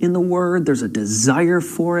delight in the Word. There's a desire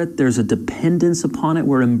for it. There's a dependence upon it.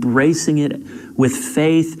 We're embracing it with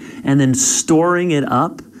faith and then storing it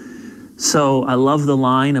up. So I love the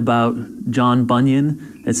line about John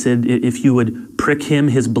Bunyan that said, if you would prick him,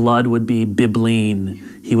 his blood would be bibline.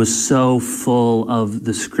 He was so full of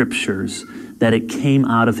the Scriptures that it came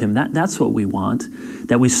out of him. That's what we want,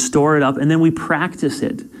 that we store it up and then we practice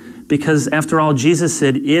it. Because after all, Jesus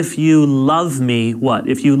said, if you love me, what?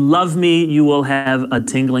 If you love me, you will have a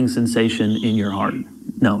tingling sensation in your heart.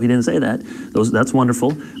 No, he didn't say that. That's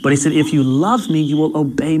wonderful. But he said, if you love me, you will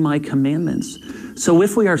obey my commandments. So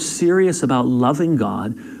if we are serious about loving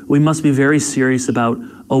God, we must be very serious about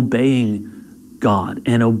obeying God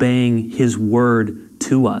and obeying his word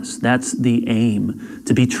to us. That's the aim,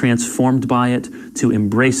 to be transformed by it, to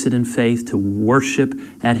embrace it in faith, to worship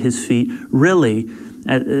at his feet. Really,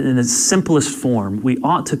 in its simplest form, we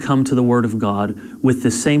ought to come to the word of God with the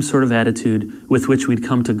same sort of attitude with which we'd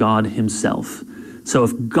come to God himself. So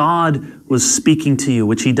if God was speaking to you,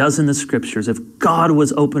 which he does in the scriptures, if God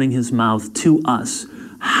was opening his mouth to us,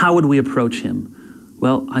 how would we approach him?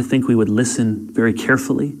 Well, I think we would listen very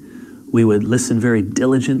carefully. We would listen very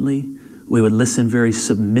diligently. We would listen very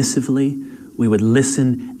submissively. We would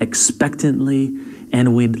listen expectantly,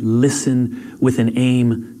 and we'd listen with an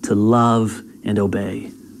aim to love and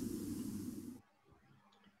obey.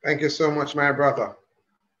 Thank you so much, my brother,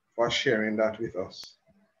 for sharing that with us.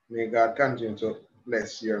 May God continue to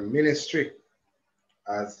bless your ministry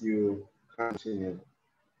as you continue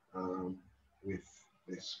with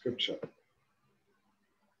the scripture.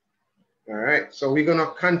 All right, so we're going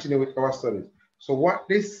to continue with our studies. So what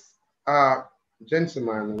this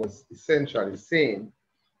gentleman was essentially saying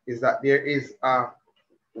is that there is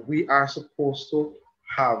we are supposed to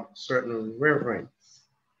have certain reverence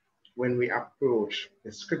when we approach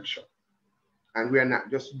the scripture. And we are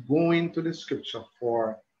not just going to the scripture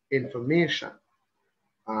for information,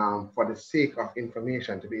 for the sake of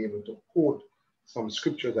information, to be able to quote some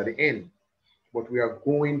scriptures at the end, but we are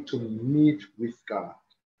going to meet with God.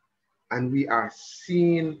 And we are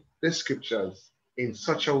seeing the scriptures in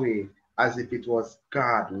such a way as if it was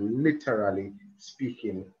God literally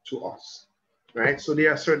speaking to us, right? So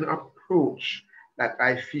there are certain approach that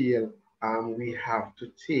I feel we have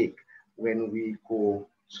to take when we go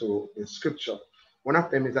to the scripture. One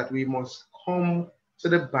of them is that we must come to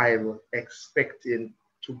the Bible expecting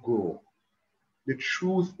to grow. The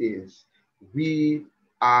truth is we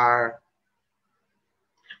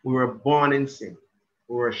were born in sin.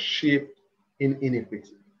 We were shaped in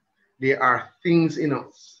iniquity. There are things in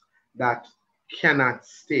us that cannot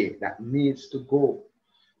stay, that needs to go.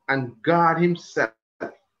 And God himself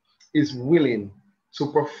is willing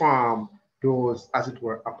to perform those, as it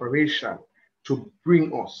were, operation to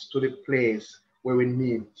bring us to the place where we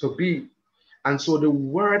need to be. And so the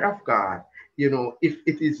word of God, if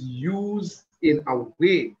it is used in a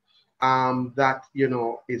way that,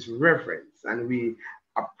 is reverence, and we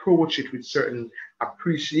approach it with certain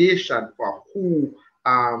appreciation for who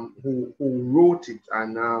wrote it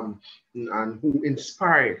and who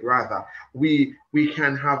inspired, rather, we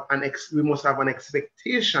can have we must have an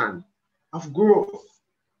expectation of growth,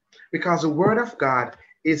 because the word of God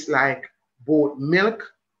is like both milk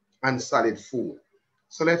and solid food.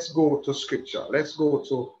 So let's go to scripture. Let's go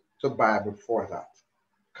to Bible for that,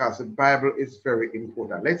 because the Bible is very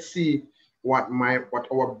important. Let's see what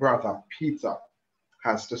our brother Peter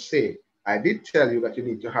has to say. I did tell you that you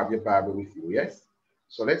need to have your Bible with you, yes?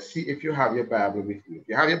 So let's see if you have your Bible with you. If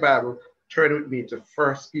you have your Bible, turn with me to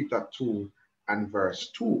 1 Peter 2 and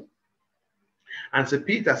verse 2. And so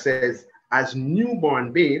Peter says, as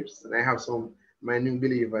newborn babes, and I have my new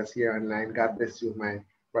believers here online, God bless you, my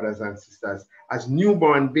brothers and sisters, as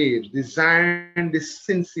newborn babes, desiring the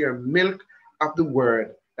sincere milk of the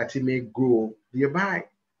word, that he may grow thereby.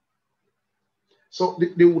 So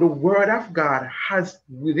the word of God has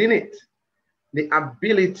within it the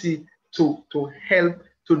ability to help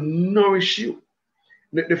to nourish you.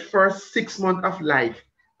 The first 6 months of life,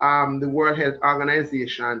 the World Health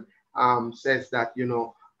Organization says that,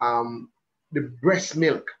 the breast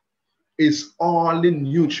milk is all the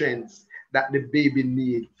nutrients that the baby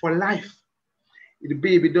needs for life. The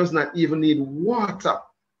baby does not even need water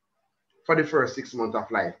for the first 6 months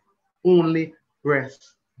of life, only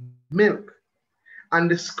breast milk.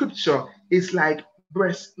 And the scripture is like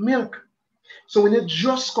breast milk. So when you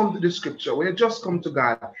just come to the scripture, when you just come to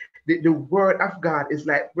God, the word of God is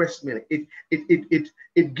like breast milk.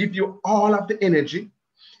 It gives you all of the energy.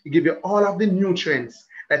 It gives you all of the nutrients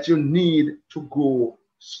that you need to grow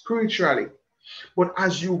spiritually. But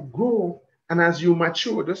as you grow and as you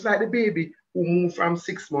mature, just like the baby who moved from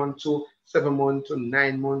 6 months to 7 months to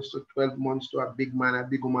 9 months to 12 months to a big man, a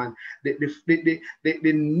big woman,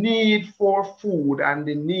 the need for food and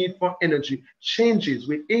the need for energy changes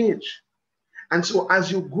with age. And so as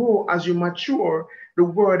you grow, as you mature, the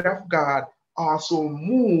word of God also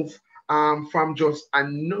moves from just a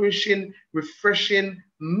nourishing, refreshing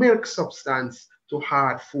milk substance to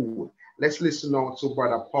hard food. Let's listen now to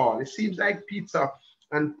Brother Paul. It seems like Peter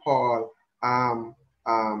and Paul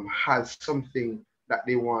has something that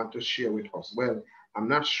they want to share with us. Well, I'm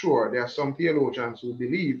not sure. There are some theologians who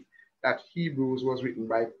believe that Hebrews was written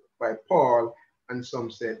by Paul, and some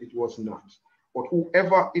said it was not. But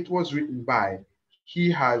whoever it was written by, he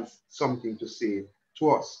has something to say to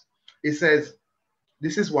us. It says,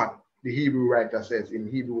 this is what the Hebrew writer says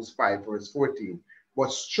in Hebrews 5 verse 14.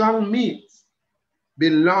 But strong meat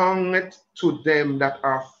belongeth to them that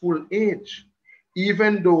are full age,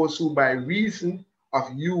 even those who by reason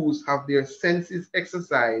of use have their senses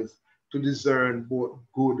exercised to discern both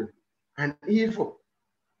good and evil.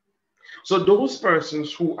 So those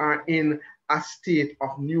persons who are in a state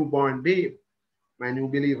of newborn babe, my new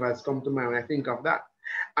believers come to mind when I think of that.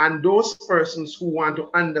 And those persons who want to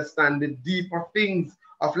understand the deeper things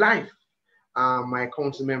of life, my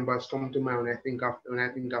council members come to mind when I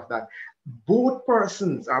think of that. Both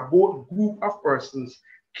persons or both group of persons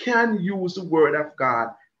can use the word of God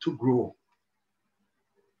to grow,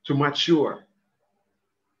 to mature,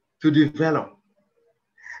 to develop,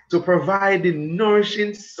 to provide the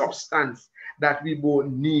nourishing substance that we both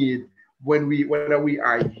need whether we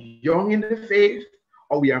are young in the faith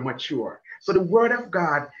or we are mature. So the word of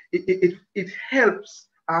God, it helps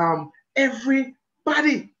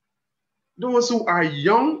everybody, those who are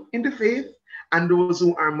young in the faith and those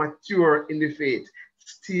who are mature in the faith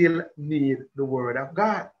still need the word of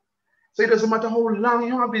God. So it doesn't matter how long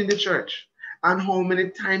you have been in the church and how many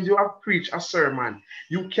times you have preached a sermon,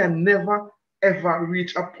 you can never ever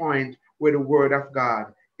reach a point where the word of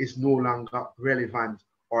God is no longer relevant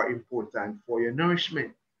or important for your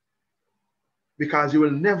nourishment. Because you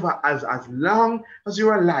will never, as long as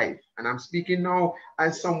you're alive, and I'm speaking now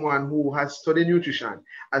as someone who has studied nutrition,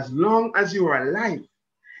 as long as you are alive,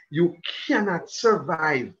 you cannot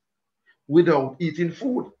survive without eating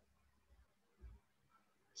food.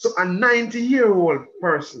 So a 90-year-old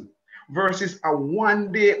person versus a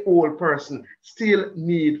one-day-old person still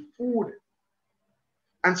need food.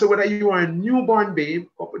 And so whether you are a newborn babe,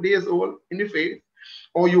 a couple days old in the faith,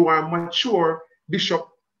 or you are mature bishop,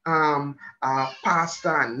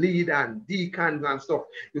 pastor and leader and deacons and stuff,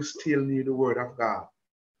 you still need the word of God.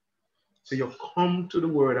 So you come to the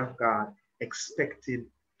word of God expecting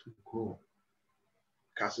to grow.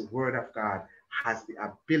 Because the word of God has the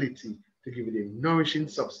ability to give you the nourishing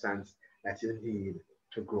substance that you need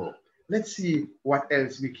to grow. Let's see what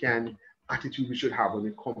else attitude we should have when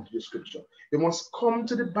we come to the scripture. You must come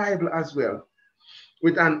to the Bible as well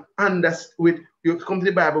you come to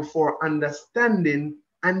the Bible for understanding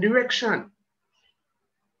and direction.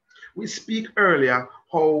 We speak earlier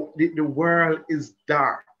how the world is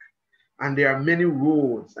dark and there are many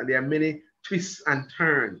roads and there are many twists and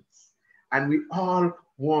turns, and we all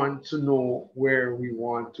want to know where we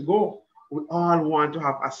want to go. We all want to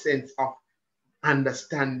have a sense of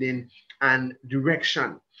understanding and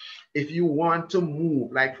direction. If you want to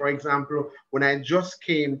move, like for example, when I just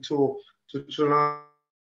came to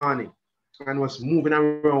Trelawney and was moving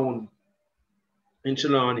around in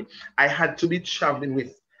Trelawney, I had to be traveling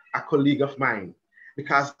with a colleague of mine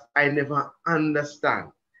because I never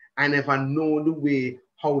understand. I never know the way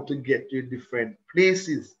how to get to different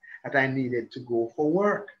places that I needed to go for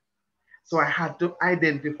work. So I had to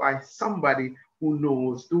identify somebody who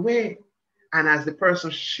knows the way. And as the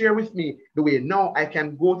person share with me the way, now I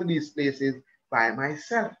can go to these places by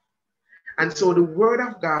myself. And so the word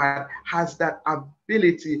of God has that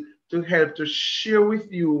ability to help to share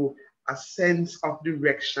with you a sense of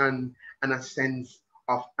direction and a sense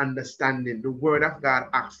of understanding. The word of God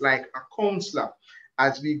acts like a counselor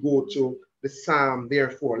as we go to the Psalm,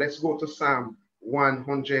 therefore. Let's go to Psalm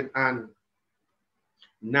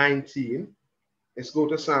 119. Let's go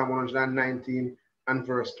to Psalm 119 and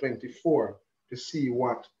verse 24 to see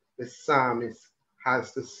what the psalmist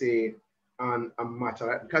has to say on a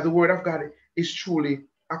matter. Because the word of God is truly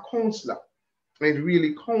a counselor. It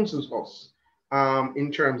really counsels us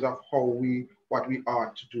in terms of what we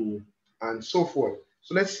ought to do and so forth.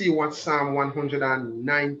 So let's see what Psalm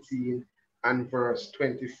 119 and verse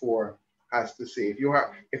 24 has to say.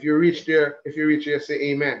 If you reach there, say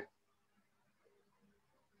amen.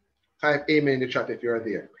 Type amen in the chat if you're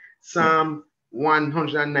there. Psalm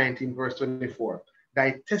 119 verse 24.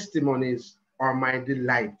 Thy testimonies are my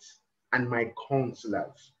delight and my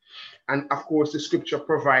counselors. And of course, the scripture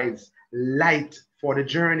provides light for the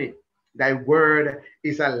journey. Thy word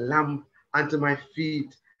is a lamp unto my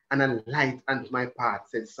feet and a light unto my path,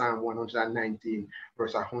 said Psalm 119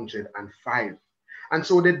 verse 105. And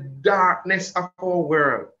so the darkness of our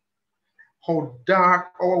world, how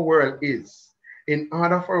dark our world is, in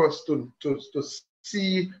order for us to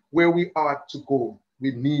see where we ought to go,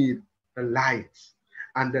 we need the light.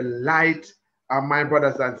 And the light, my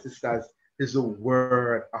brothers and sisters, is the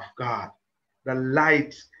word of God. The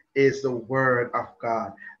light is the word of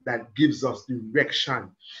God that gives us direction.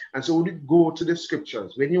 And so when you go to the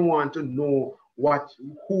scriptures, when you want to know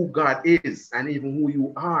who God is and even who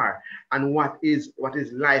you are and what is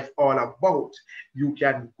life all about, you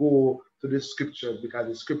can go to the scriptures, because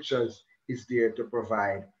the scriptures is there to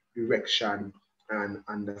provide direction and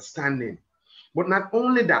understanding. But not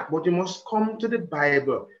only that, but you must come to the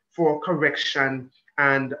Bible for correction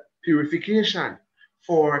and purification,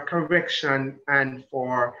 for correction and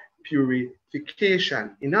for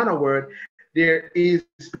purification. In other words, there is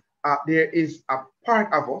a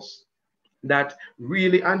part of us that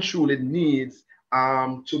really and truly needs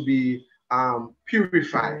to be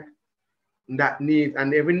purified.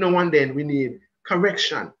 And every now and then we need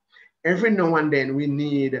correction. Every now and then we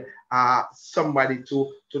need somebody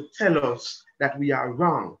to tell us that we are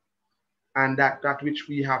wrong and that which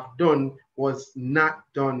we have done was not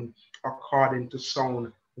done according to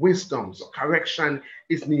sound wisdom. So correction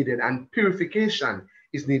is needed and purification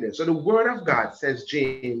is needed. So the word of God, says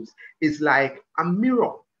James, is like a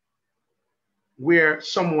mirror where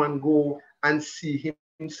someone go and see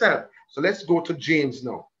himself. So let's go to James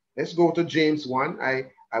now. Let's go to James 1.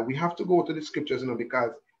 We have to go to the scriptures,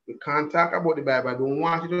 because we can't talk about the Bible. I don't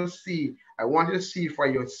want you to see. I want you to see for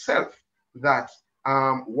yourself that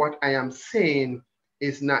what I am saying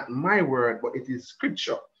is not my word, but it is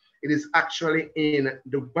scripture. It is actually in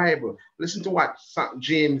the Bible. Listen to what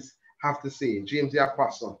James have to say. James the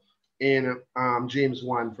apostle in James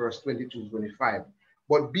 1 verse 22-25.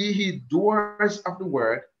 But be ye doers of the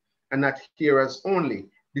word and not hearers only,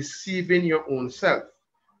 deceiving your own self.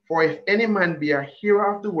 For if any man be a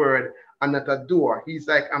hearer of the word and not a doer, he's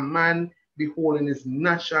like a man beholding his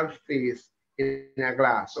natural face in a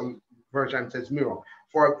glass. Some version says mirror.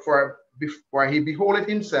 For he beholdeth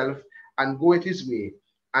himself and goeth his way,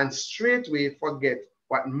 and straightway forget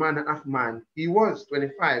what manner of man he was.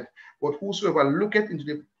 25. But whosoever looketh into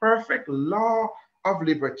the perfect law of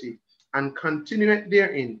liberty and continueth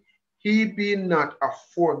therein, he be not a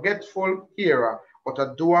forgetful hearer, but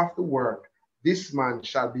a doer of the word, this man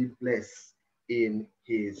shall be blessed in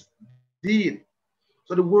his deed.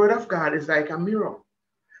 So the word of God is like a mirror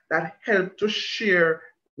that helps to share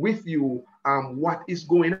with you what is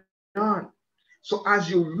going on. So as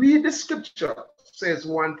you read the scripture, says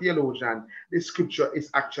one theologian, the scripture is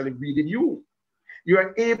actually reading you. You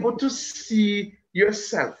are able to see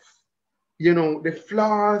yourself, the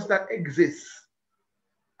flaws that exist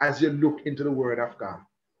as you look into the word of God.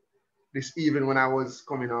 This evening when I was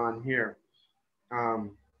coming on here,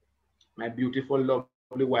 my beautiful,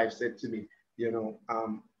 lovely wife said to me, you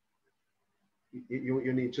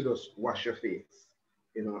need to just wash your face.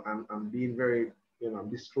 I'm being very, I'm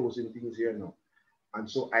disclosing things here now. And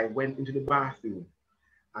so I went into the bathroom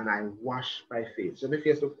and I washed my face. So my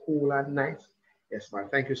face look cool and nice. Yes, man.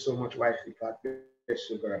 Thank you so much, wifey. God bless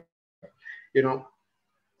you, girl.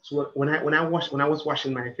 So when I was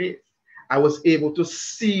washing my face, I was able to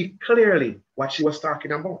see clearly what she was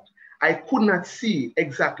talking about. I could not see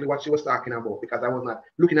exactly what she was talking about because I was not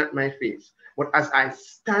looking at my face. But as I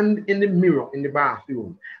stand in the mirror in the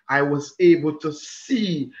bathroom, I was able to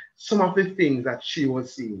see some of the things that she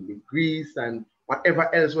was seeing, the grease and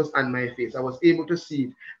whatever else was on my face. I was able to see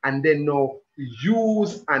it and then now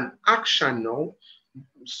use an action now,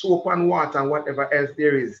 soap and water and whatever else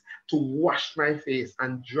there is, to wash my face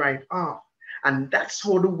and dry it off. And that's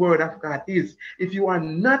how the word of God is. If you are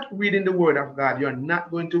not reading the word of God, you're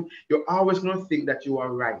always going to think that you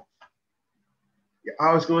are right. You're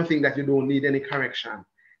always going to think that you don't need any correction.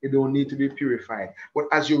 You don't need to be purified. But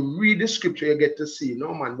as you read the scripture, you get to see,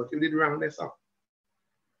 no man, but you did wrong this up.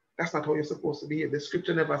 That's not how you're supposed to behave. The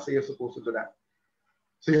scripture never says you're supposed to do that.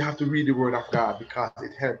 So you have to read the word of God because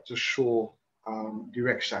it helps to show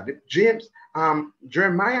direction.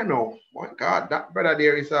 Jeremiah, no, my God, that brother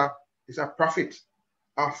there is a prophet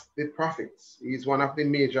of the prophets. He's one of the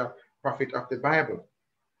major prophets of the Bible.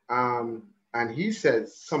 And he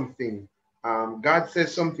says something, God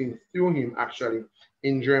says something through him actually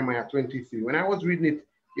in Jeremiah 23. When I was reading it,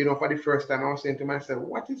 for the first time, I was saying to myself,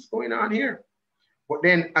 what is going on here? But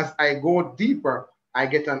then as I go deeper, I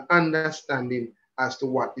get an understanding as to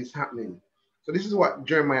what is happening. So this is what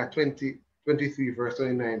Jeremiah 23 verse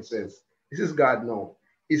 29 says. This is God now.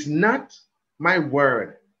 Is not my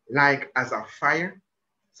word like as a fire,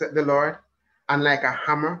 said the Lord, and like a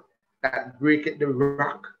hammer that breaketh the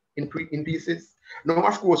rock in pieces? Now,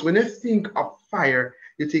 of course, when you think of fire,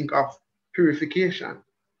 you think of purification.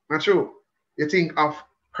 Not true. You think of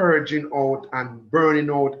purging out and burning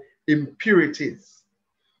out impurities.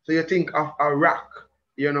 So you think of a rock,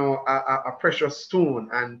 a precious stone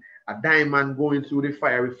and a diamond going through the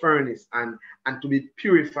fiery furnace and to be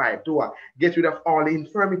purified, to get rid of all the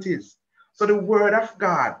infirmities. So the word of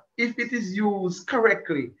God, if it is used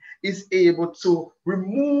correctly, is able to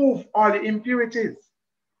remove all the impurities.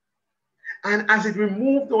 And as it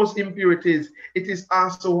removes those impurities, it is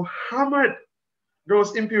also hammered.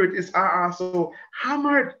 Those impurities are also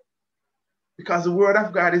hammered because the word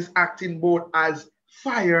of God is acting both as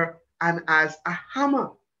fire and as a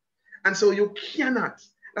hammer. And so you cannot.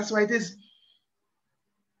 That's why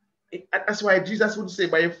that's why Jesus would say,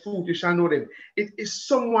 by your fruit you shall know them. It is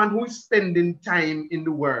someone who is spending time in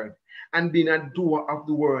the word and being a doer of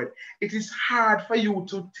the word. It is hard for you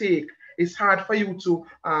to take. It's hard for you to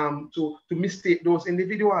mistake those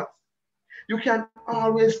individuals. You can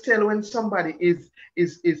always tell when somebody is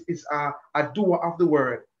a doer of the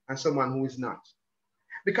word and someone who is not.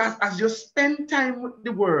 Because as you spend time with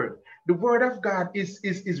the word of God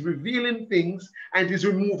is revealing things and is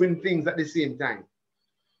removing things at the same time.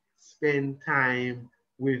 Spend time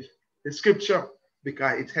with the scripture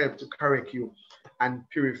because it helps to correct you and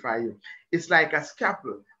purify you. It's like a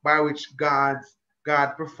scalpel by which God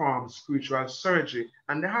performs spiritual surgery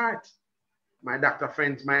on the heart. My doctor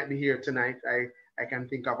friends might be here tonight. I can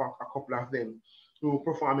think of a couple of them who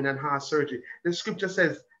performing an heart surgery. The scripture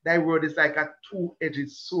says, thy word is like a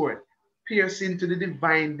two-edged sword, piercing to the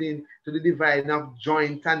dividing of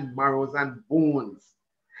joints and marrows and bones.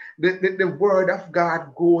 The word of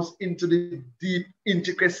God goes into the deep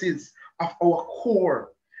intricacies of our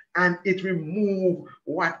core, and it removes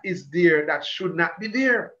what is there that should not be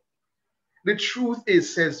there. The truth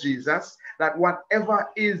is, says Jesus, that whatever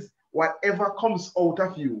comes out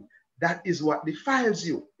of you, that is what defiles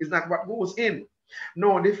you. It's not what goes in.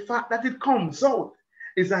 No, the fact that it comes out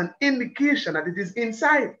is an indication that it is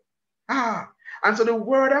inside. And so the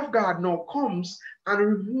word of God now comes and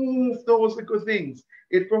removes those little things.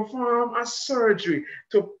 It performs a surgery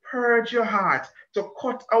to purge your heart, to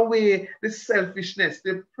cut away the selfishness,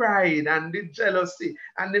 the pride, and the jealousy,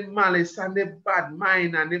 and the malice, and the bad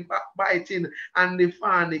mind, and the backbiting, and the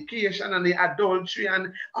fornication, and the adultery,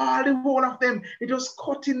 and all the whole of them. It just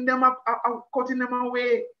cutting them up, cutting them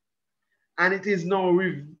away. And it is now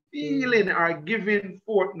revealing or giving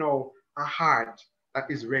forth now a heart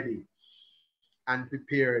that is ready and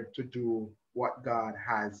prepared to do what God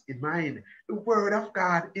has in mind. The word of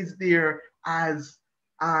God is there as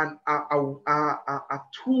a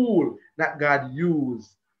tool that God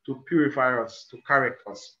used to purify us, to correct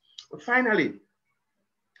us. But finally,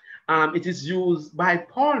 it is used by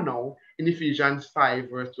Paul now in Ephesians 5,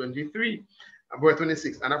 verse 23, verse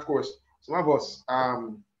 26. And of course, some of us,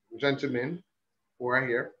 gentlemen who are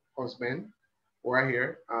here, husbands who are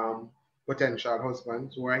here, potential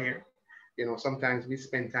husbands who are here, you know, sometimes we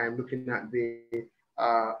spend time looking at the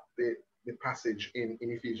passage in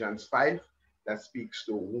Ephesians 5 that speaks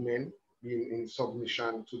to women being in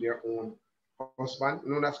submission to their own husband.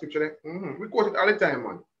 You know that scripture there? We quote it all the time,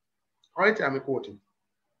 man. All the time we quote it.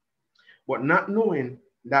 But not knowing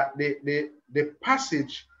that the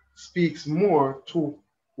passage speaks more to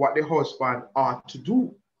what the husband ought to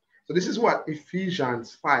do. So this is what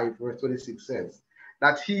Ephesians 5 verse 26 says.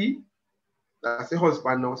 That he, that's the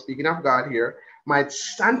husband now, speaking of God here, might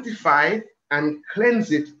sanctify and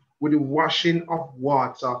cleanse it with the washing of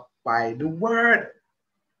water by the word.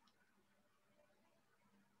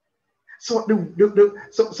 So the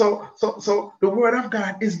word of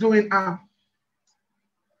God is doing a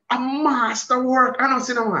master work. I don't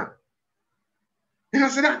see no one. You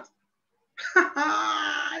don't see that?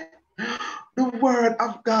 The word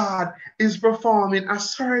of God is performing a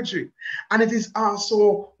surgery, and it is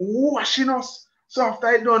also washing us. So after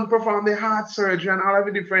I done perform the heart surgery and all of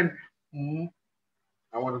the different, I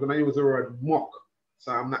was gonna use the word muck.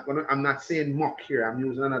 So I'm not saying muck here.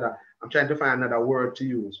 I'm trying to find another word to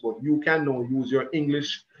use, but you can now use your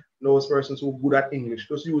English. Those persons who are good at English,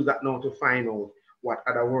 just use that now to find out what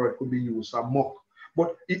other word could be used for muck.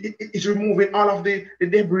 But it's removing all of the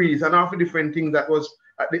debris and all of the different things that was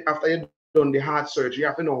after you done the heart surgery. You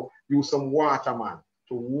have to now use some water, man,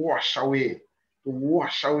 to wash away,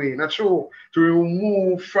 not true, to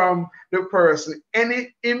remove from the person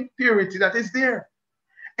any impurity that is there,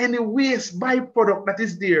 any waste byproduct that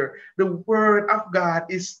is there. The word of God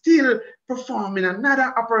is still performing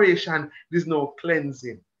another operation. There's no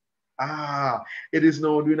cleansing. It is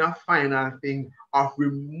now doing a final thing of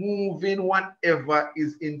removing whatever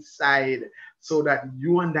is inside so that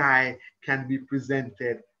you and I can be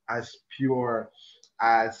presented as pure,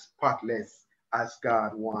 as spotless as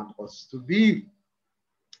God wants us to be.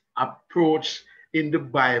 Approach in the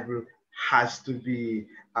Bible has to be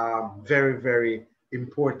very, very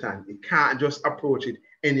important. You can't just approach it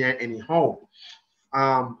anyhow.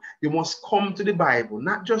 You must come to the Bible,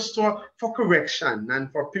 not just for correction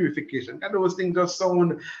and for purification. And those things just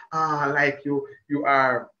sound like you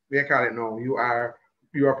are we call it now, you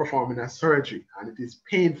are performing a surgery and it is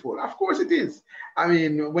painful. Of course it is. I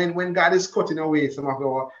mean, when God is cutting away some of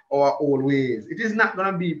our old ways, it is not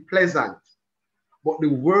going to be pleasant. But the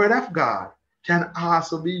word of God can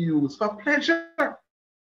also be used for pleasure.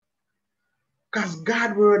 Because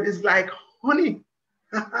God's word is like honey.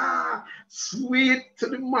 Sweet to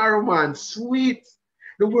the marrow, man. Sweet.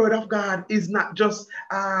 The word of God is not just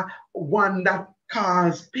one that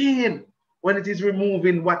causes pain when it is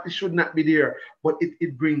removing what should not be there, but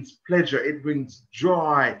it brings pleasure, it brings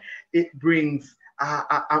joy, it brings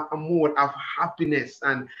a mode of happiness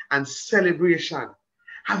and celebration.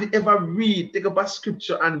 Have you ever take up a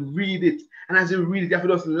scripture and read it, and as you read it, you have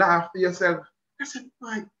to just laugh to yourself? I said,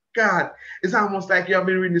 my God, it's almost like you have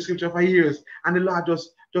been reading the scripture for years, and the Lord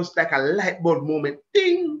just like a light bulb moment,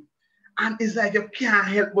 ding, and it's like you can't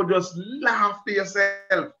help but just laugh to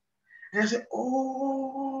yourself. And I say,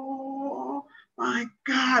 oh my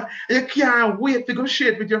God, you can't wait to go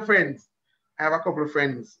share it with your friends. I have a couple of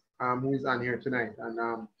friends who is on here tonight,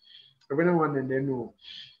 and every now and then they know,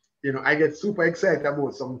 I get super excited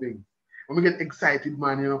about something. When we get excited,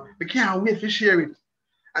 man, we can't wait to share it.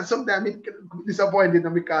 And sometimes it can be disappointing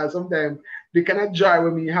because sometimes the kind of joy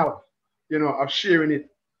when we have, of sharing it,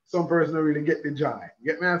 some person don't really get the joy.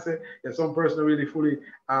 You get me? I say, yeah, some person don't really fully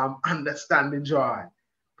understand the joy.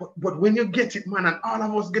 But when you get it, man, and all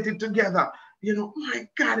of us get it together, my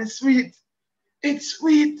God, it's sweet. It's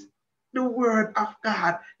sweet. The word of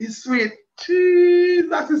God is sweet.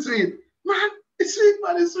 Jesus is sweet. Man, it's sweet,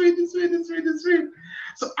 man, it's sweet, it's sweet, it's sweet, it's sweet.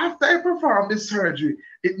 So after I perform the surgery,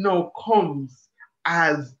 it now comes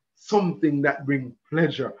as something that brings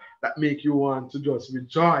pleasure, that make you want to just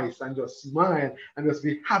rejoice and just smile and just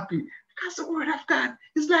be happy. Because the word of God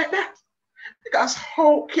is like that. Because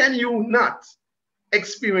how can you not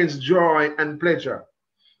experience joy and pleasure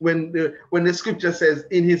when the scripture says,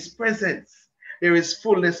 in his presence there is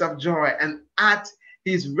fullness of joy, and at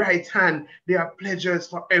his right hand there are pleasures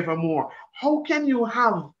forevermore? How can you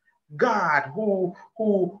have God who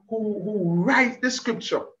writes the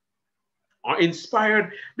scripture, or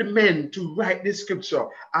inspired the men to write the scripture,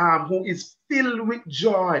 who is filled with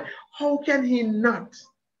joy? How can he not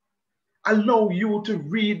allow you to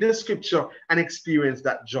read the scripture and experience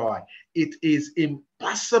that joy? It is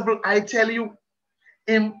impossible, I tell you,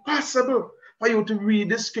 impossible for you to read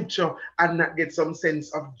the scripture and not get some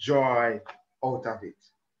sense of joy out of it.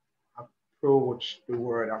 Approach the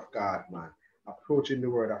word of God, man. Approaching the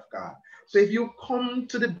word of God. So if you come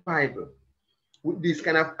to the Bible with this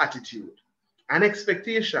kind of attitude and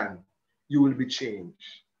expectation, you will be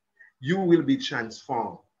changed. You will be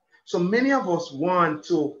transformed. So many of us want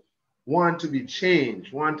to be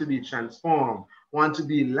changed, want to be transformed, want to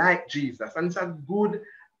be like Jesus. And it's a good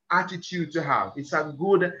attitude to have. It's a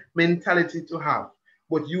good mentality to have.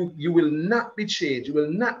 But you will not be changed. You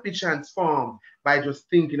will not be transformed by just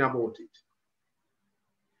thinking about it.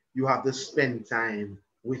 You have to spend time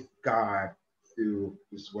with God through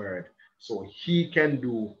his word, so he can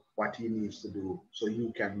do what he needs to do, so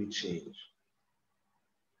you can be changed.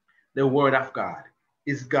 The word of God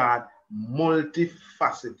is God's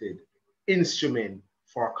multifaceted instrument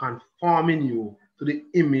for conforming you to the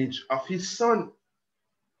image of his son.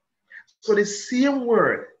 So the same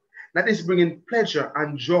word that is bringing pleasure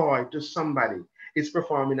and joy to somebody is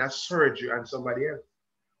performing a surgery on somebody else.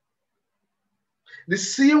 The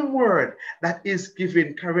same word that is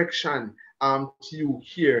giving correction to you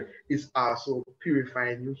here is also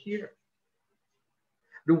purifying you here.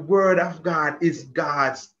 The word of God is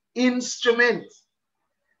God's instrument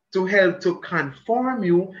to help to conform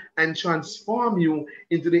you and transform you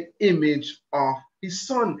into the image of his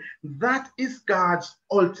son. That is God's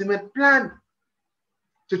ultimate plan,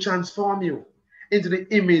 to transform you into the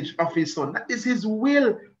image of his son. That is his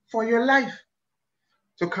will for your life,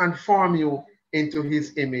 to conform you into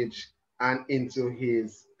his image and into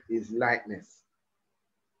his likeness.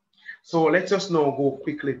 So let's just now go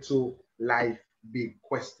quickly to life big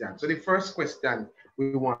question. So the first question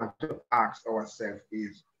we want to ask ourselves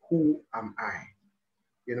is, who am I?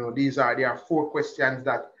 There are 4 questions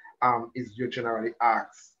that is generally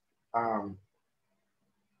asked,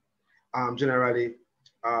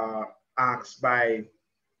 asked by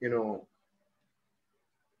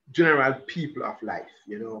general people of life,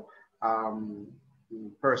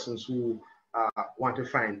 persons who want to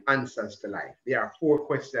find answers to life. There are 4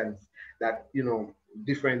 questions that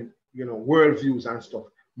different worldviews and stuff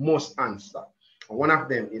must answer. One of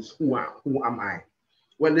them is, who am I?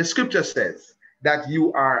 Well, the scripture says that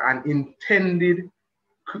you are an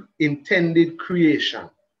intended creation,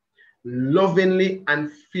 lovingly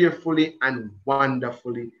and fearfully and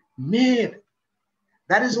wonderfully made.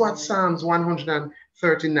 That is what Psalms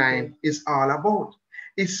 139 is all about.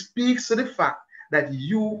 It speaks to the fact that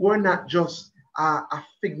you were not just a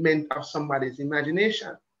figment of somebody's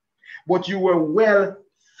imagination, but you were well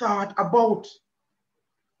thought about.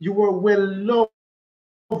 You were well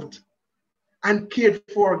loved and cared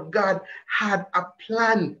for. God had a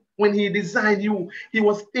plan when he designed you. He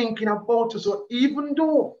was thinking about you. So even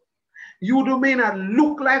though you may not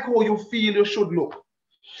look like how you feel you should look,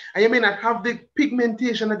 and you may not have the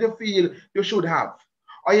pigmentation that you feel you should have,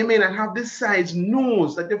 or you may not have the size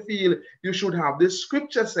nose that you feel you should have, the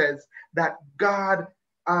scripture says that God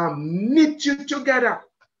knit you together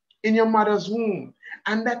in your mother's womb,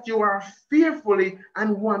 and that you are fearfully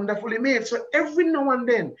and wonderfully made. So every now and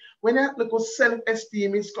then, when that little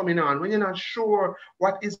self-esteem is coming on, when you're not sure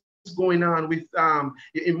what is going on with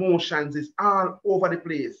your emotions, is all over the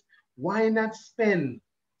place, why not spend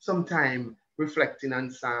some time reflecting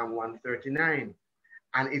on Psalm 139?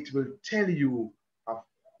 And it will tell you of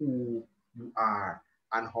who you are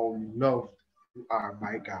and how loved you are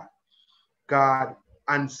by God. God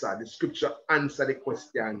answer, the scripture answer the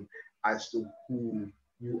question as to who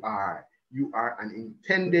you are. You are an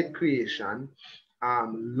intended creation,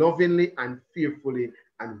 lovingly and fearfully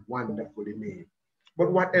and wonderfully made.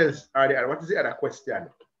 But what else are there? What is the other question?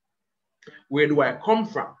 Where do I come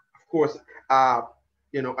from? Of course,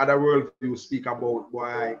 other worldviews speak about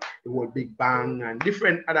why the whole Big Bang and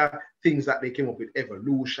different other things that they came up with,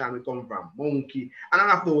 evolution, we come from monkey, and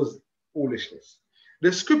all of those foolishness.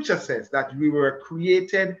 The scripture says that we were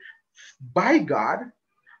created by God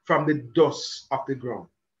from the dust of the ground.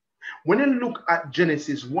 When you look at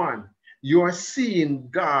Genesis 1, you are seeing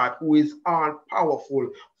God, who is all powerful,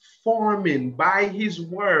 forming by his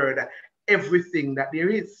word everything that there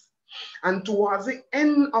is. And towards the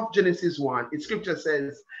end of Genesis 1, the scripture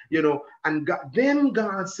says, and God, then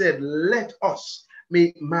God said, let us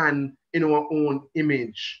make man in our own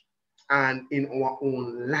image and in our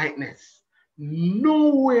own likeness.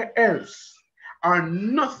 Nowhere else or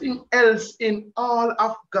nothing else in all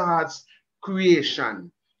of God's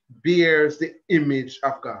creation bears the image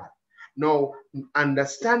of God. Now,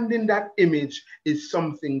 understanding that image is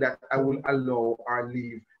something that I will allow or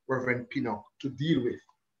leave Reverend Pinnock to deal with.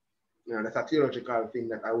 That's a theological thing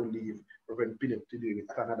that I will leave Reverend Pinnock to deal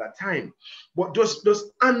with at another time. But just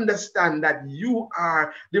understand that you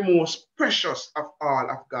are the most precious of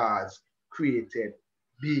all of God's created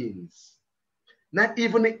beings. Not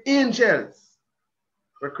even the angels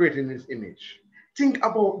were created in his image. Think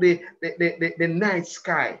about the night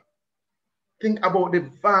sky. Think about the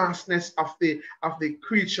vastness of the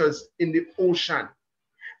creatures in the ocean.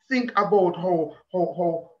 Think about how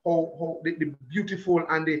the beautiful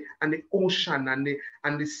and the ocean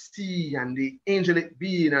and the sea and the angelic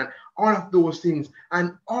being and all of those things,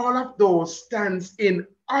 and all of those stands in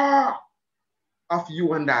awe of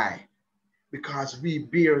you and I, because we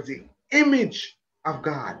bear the image of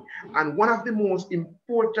God. And one of the most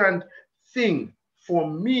important thing for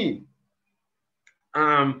me,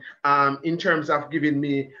 in terms of giving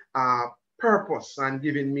me purpose and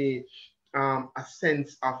giving me a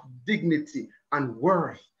sense of dignity and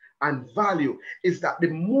worth and value, is that the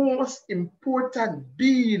most important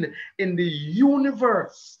being in the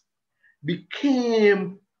universe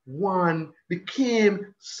became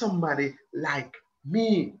somebody like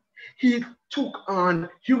me. He took on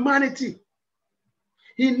humanity.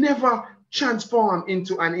 He never transformed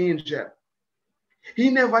into an angel.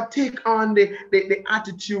 He never take on the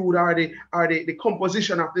attitude or the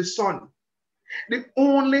composition of the sun. The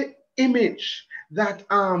only image that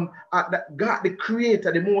God, the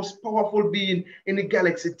creator, the most powerful being in the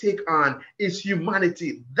galaxy, take on is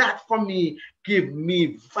humanity. That for me gives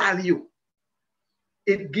me value.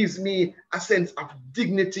 It gives me a sense of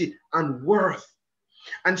dignity and worth.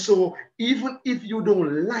 And so even if you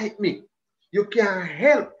don't like me, you can't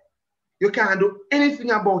help. You can't do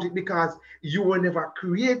anything about it, because you were never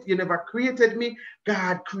created. You never created me.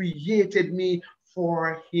 God created me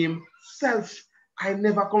for himself. I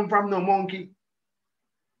never come from no monkey.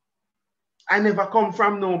 I never come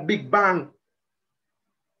from no Big Bang.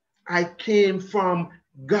 I came from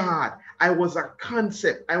God. I was a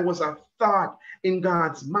concept. I was a thought in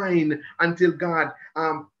God's mind until God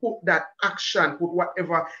put that action, put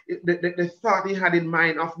whatever the thought he had in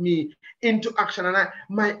mind of me into action. And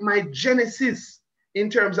my genesis in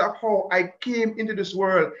terms of how I came into this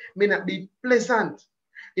world may not be pleasant.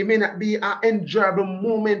 It may not be an enjoyable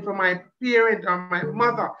moment for my parent or my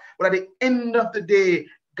mother, but at the end of the day,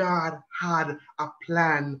 God had a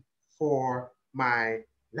plan for my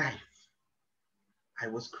life. I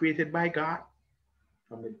was created by God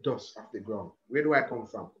from the dust of the ground. Where do I come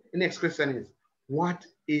from? The next question is, What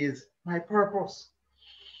is my purpose?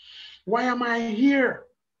 Why am I here?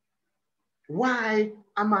 Why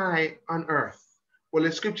am I on earth? Well,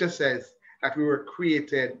 the scripture says that we were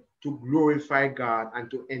created to glorify God and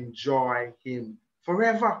to enjoy him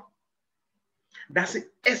forever. That's the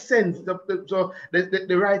essence.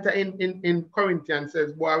 The writer in Corinthians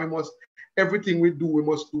says, boy, everything we do, we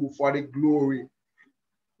must do for the glory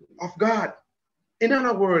of God. In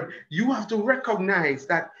other words, you have to recognize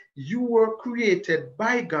that you were created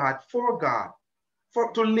by God,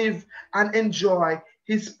 to live and enjoy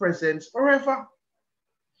his presence forever.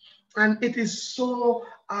 And it is so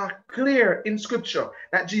clear in scripture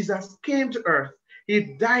that Jesus came to earth. He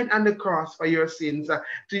died on the cross for your sins.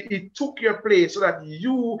 He took your place so that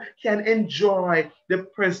you can enjoy the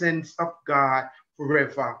presence of God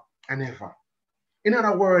forever and ever. In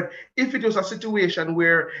other words, if it was a situation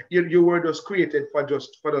where you were just created for us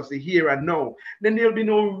the here and now, then there'll be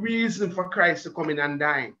no reason for Christ to come in and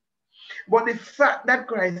die. But the fact that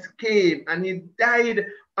Christ came and he died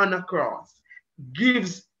on a cross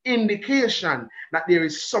gives indication that there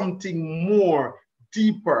is something more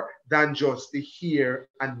deeper than just the here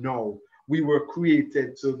and now. We were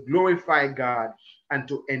created to glorify God and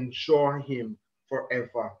to enjoy him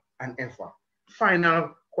forever and ever.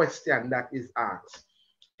 Final question that is asked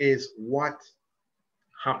is, what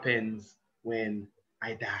happens when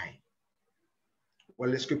I die?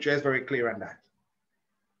 Well, the scripture is very clear on that.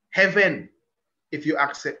 Heaven, if you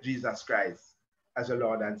accept Jesus Christ as your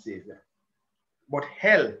Lord and Savior. But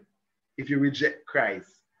hell, if you reject Christ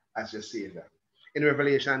as your Savior. In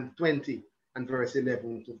Revelation 20 and verse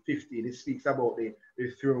 11 to 15, it speaks about the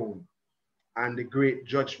throne and the great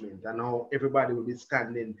judgment, and how everybody will be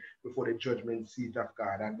standing before the judgment seat of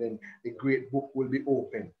God. And then the great book will be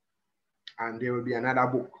opened, and there will be another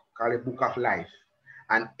book called the Book of Life.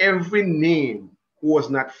 And every name who was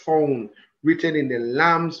not found written in the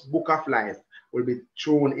Lamb's Book of Life will be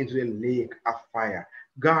thrown into the lake of fire.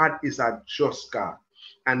 God is a just God.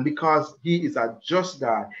 And because he is a just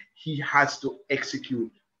God, he has to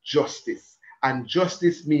execute justice. And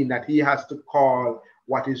justice means that he has to call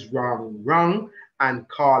what is wrong, wrong, and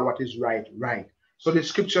call what is right, right. So the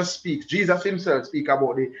scripture speaks, Jesus himself speaks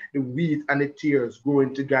about the wheat and the tares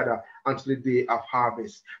growing together until the day of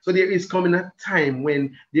harvest. So there is coming a time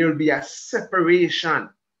when there will be a separation.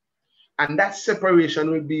 And that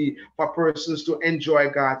separation will be for persons to enjoy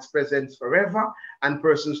God's presence forever and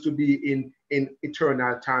persons to be in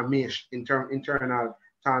eternal torment.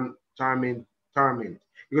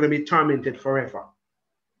 You're going to be tormented forever.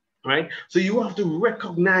 Right? So you have to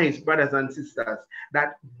recognize, brothers and sisters,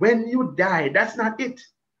 that when you die, that's not it.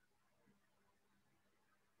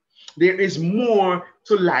 There is more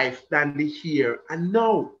to life than the here and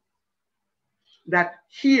now. That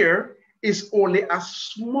here is only a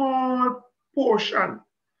small portion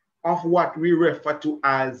of what we refer to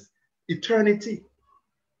as eternity.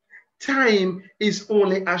 Time is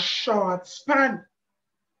only a short span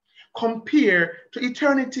compared to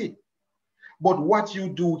eternity. But what you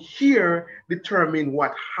do here determines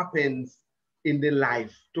what happens in the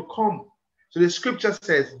life to come. So the scripture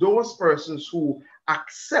says those persons who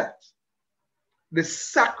accept the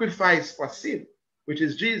sacrifice for sin, which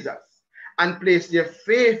is Jesus, and place their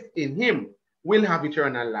faith in him will have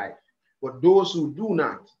eternal life. But those who do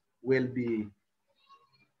not will be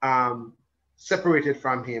separated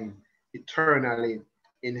from him eternally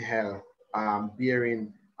in hell,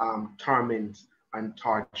 bearing torment and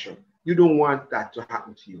torture. You don't want that to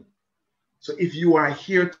happen to you. So if you are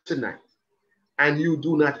here tonight and you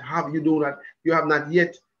have not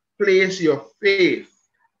yet placed your faith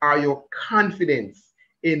or your confidence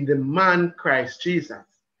in the man Christ Jesus,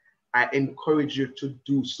 I encourage you to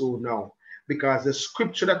do so now, because the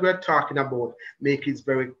scripture that we're talking about makes it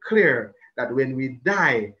very clear that when we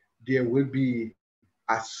die, there will be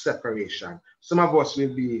a separation. Some of us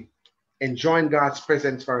will be enjoying God's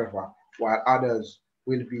presence forever, while others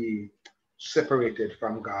will be separated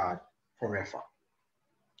from God forever.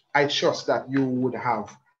 I trust that you would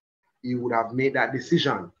have made that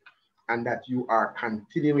decision and that you are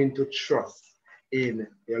continuing to trust in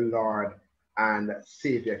your Lord and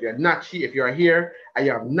Savior. If you're not here, if you're here and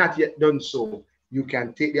you have not yet done so, you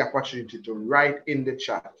can take the opportunity to write in the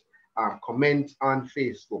chat, comment on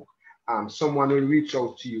Facebook. Someone will reach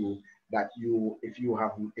out to you that if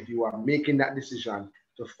you are making that decision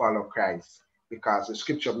to follow Christ, because the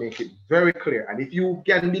scripture makes it very clear. And if you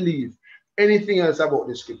can believe anything else about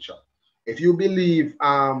the scripture, if you believe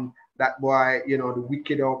that boy, the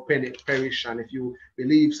wicked or perish, and if you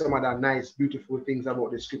believe some other nice, beautiful things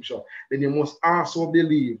about the scripture, then you must also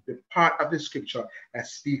believe the part of the scripture that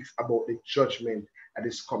speaks about the judgment that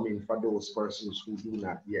is coming for those persons who do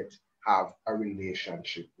not yet have a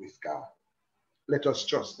relationship with God. Let us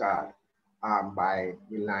trust God by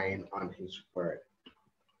relying on his word.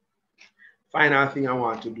 Final thing I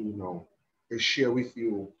want to do now is share with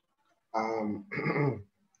you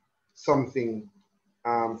something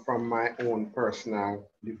from my own personal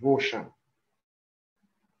devotion.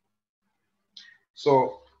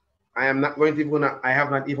 So I am not going to I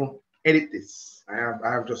have not even edited this. I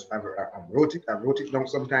wrote it down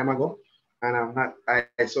some time ago, and I'm not.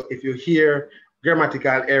 So if you hear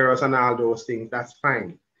grammatical errors and all those things, that's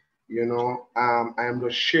fine. You know, I am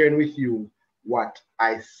just sharing with you what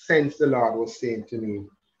I sense the Lord was saying to me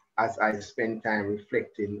as I spend time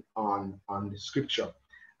reflecting on the scripture.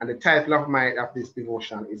 And the title of this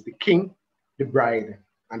devotion is The King, the Bride,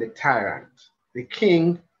 and the Tyrant. The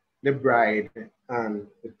King, the Bride, and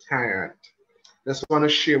the Tyrant. Just want to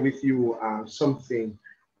share with you something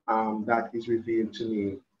that is revealed to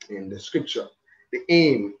me in the scripture. The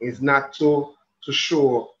aim is not to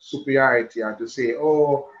show superiority or to say,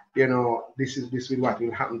 oh, you know, this is what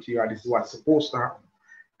will happen to you, or this is what's supposed to happen.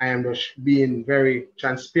 I am just being very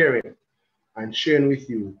transparent and sharing with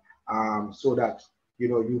you so that, you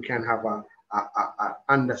know, you can have a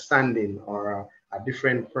understanding or a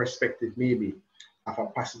different perspective maybe of a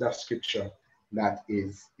passage of scripture that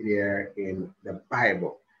is there in the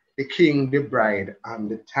Bible. The king, the bride, and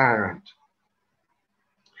the tyrant.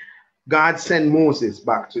 God sent Moses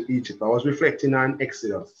back to Egypt. I was reflecting on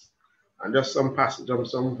Exodus and just some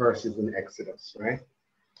passages, some verses in Exodus, right?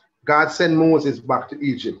 God sent Moses back to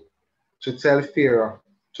Egypt to tell Pharaoh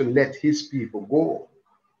to let his people go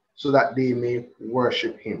so that they may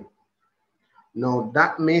worship him. Now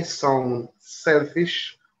that may sound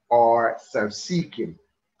selfish or self-seeking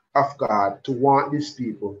of God to want these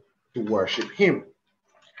people to worship him.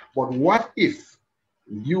 But what if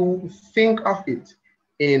you think of it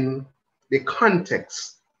in the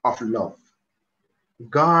context of love?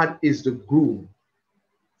 God is the groom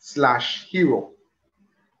 / hero.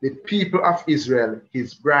 The people of Israel,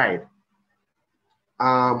 his bride,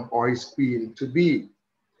 or his queen to be.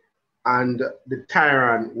 And the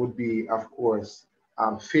tyrant would be, of course,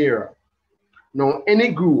 Pharaoh. Now, any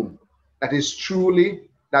groom that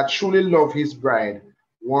truly loves his bride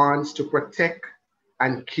wants to protect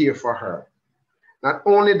and care for her. Not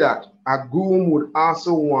only that, a groom would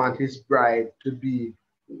also want his bride to be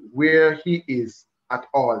where he is at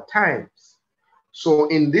all times. So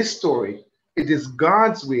in this story, it is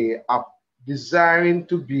God's way of desiring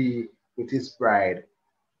to be with his bride.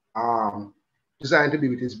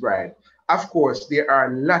 Of course, there are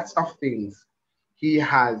lots of things he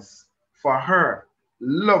has for her,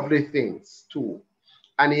 lovely things too.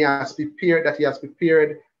 And he has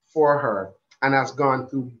prepared for her and has gone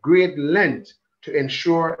through great length to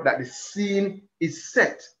ensure that the scene is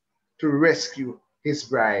set to rescue his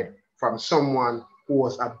bride from someone who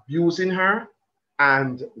was abusing her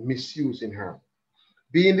and misusing her.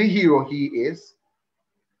 Being the hero he is,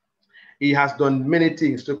 he has done many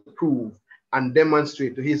things to prove and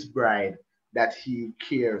demonstrate to his bride that he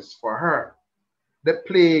cares for her. The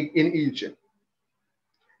plague in Egypt,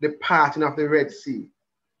 the parting of the Red Sea,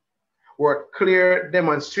 were clear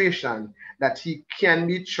demonstration that he can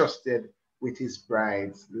be trusted with his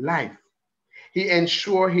bride's life. He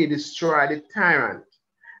ensured he destroyed the tyrant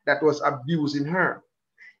that was abusing her.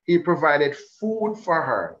 He provided food for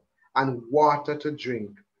her and water to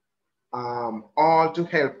drink, all to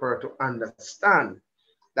help her to understand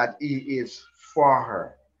that he is for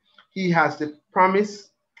her. He has the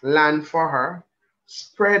promised land for her,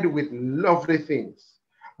 spread with lovely things.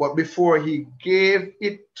 But before he gave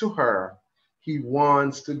it to her, he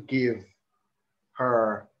wants to give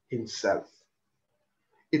her himself.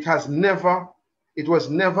 It was never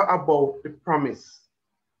about the promise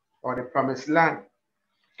or the promised land.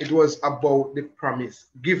 It was about the promise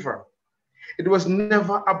giver. It was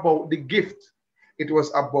never about the gift. It was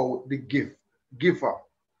about the gift giver.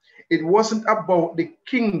 It wasn't about the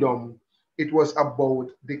kingdom. It was about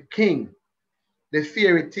the king. The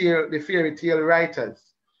fairy tale writers,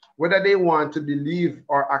 whether they want to believe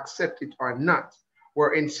or accept it or not,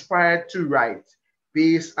 were inspired to write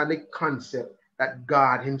based on the concept that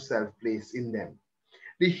God himself placed in them.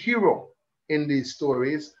 The hero in these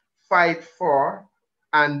stories fight for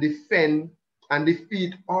and defend and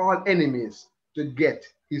defeat all enemies to get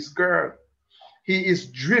his girl. He is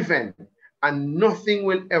driven and nothing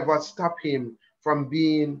will ever stop him from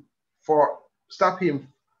being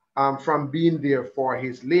there for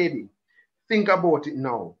his lady. Think about it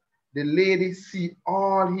now. The lady see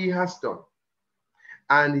all he has done,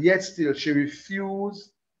 and yet still she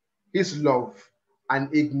refused his love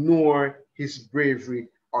and ignore his bravery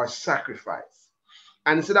or sacrifice.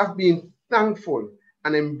 And instead of being thankful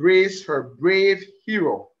and embrace her brave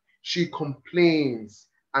hero, she complains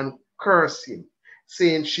and curses him,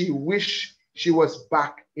 saying she wished she was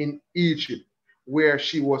back in Egypt, where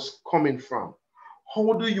she was coming from.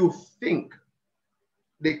 How do you think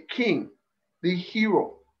the king, the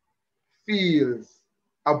hero, feels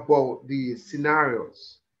about these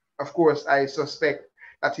scenarios? Of course, I suspect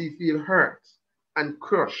that he feels hurt and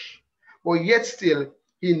crushed, but yet still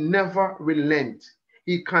he never relents.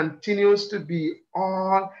 He continues to be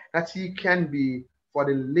all that he can be for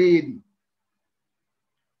the lady,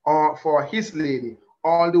 or for his lady,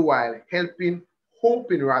 all the while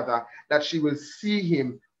hoping rather, that she will see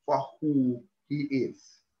him for who he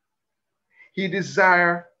is. He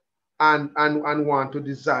desire and want to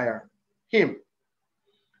desire him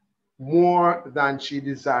more than she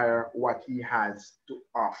desire what he has to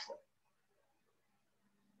offer.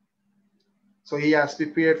 So he has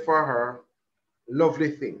prepared for her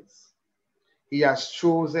lovely things. He has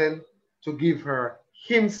chosen to give her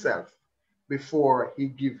himself before he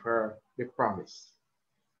give her the promise.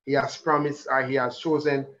 He has promised, or he has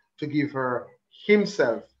chosen to give her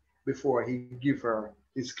himself before he give her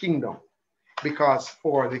his kingdom. Because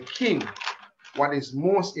for the king, what is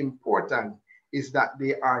most important is that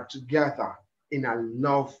they are together in a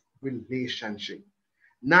love relationship,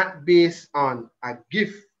 not based on a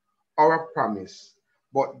gift or a promise,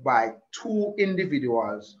 but by two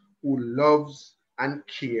individuals who loves and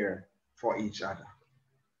care for each other.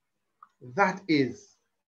 That is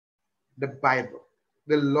the Bible,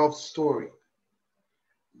 the love story.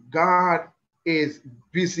 God is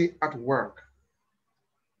busy at work,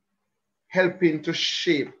 helping to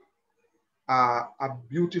shape a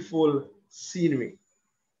beautiful scenery.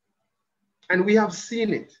 And we have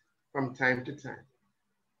seen it from time to time.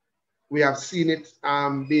 We have seen it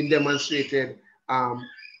being demonstrated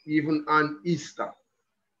even on Easter.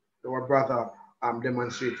 Our brother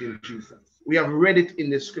demonstrating Jesus. We have read it in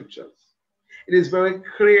the scriptures. It is very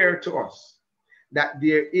clear to us that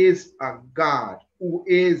there is a God who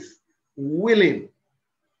is willing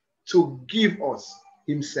to give us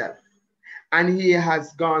himself. And he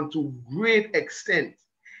has gone to great extent.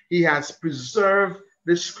 He has preserved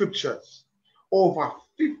the scriptures over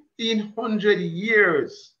 1,500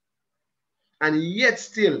 years. And yet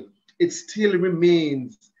still, it still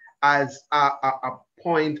remains as a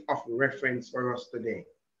point of reference for us today.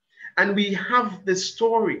 And we have the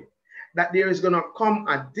story that there is going to come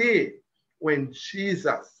a day when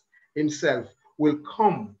Jesus himself will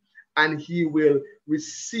come and he will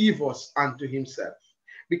receive us unto himself.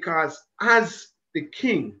 Because as the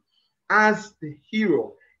king, as the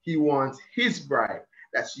hero, he wants his bride,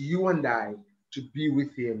 that's you and I, to be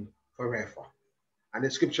with him forever. And the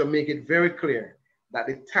scripture make it very clear that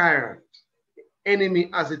the tyrant, the enemy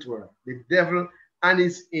as it were, the devil and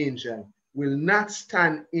his angel will not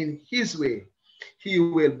stand in his way. He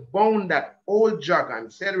will bound that old dragon,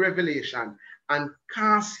 said Revelation, and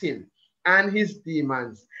cast him and his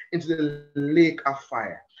demons into the lake of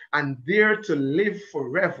fire. And there to live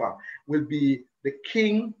forever will be the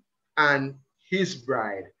king and his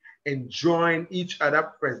bride, enjoying each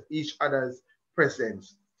other's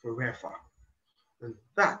presence forever. And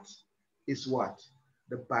that is what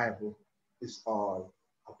the Bible is all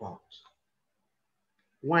about.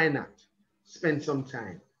 Why not spend some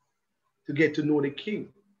time to get to know the king?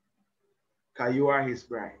 Because you are his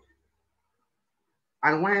bride.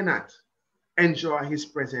 And why not enjoy his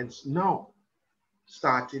presence now,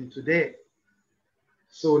 starting today,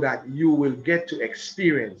 so that you will get to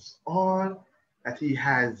experience all that he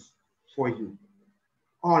has for you.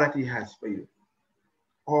 All that he has for you.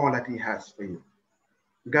 All that he has for you.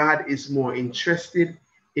 God is more interested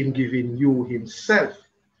in giving you himself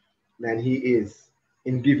than he is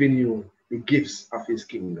in giving you the gifts of his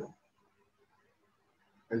kingdom.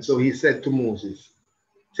 And so he said to Moses,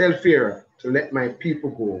 tell Pharaoh to let my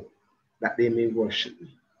people go, that they may worship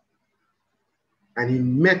me. And he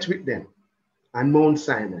met with them on Mount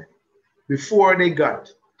Sinai before they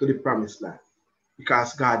got to the promised land.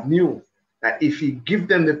 Because God knew that if he give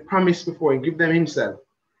them the promise before he give them himself,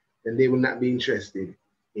 then they will not be interested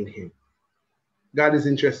in him. God is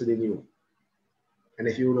interested in you. And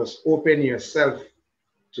if you will just open yourself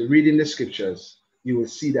to reading the scriptures, you will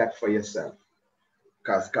see that for yourself.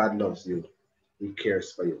 Because God loves you. He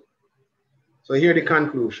cares for you. So here the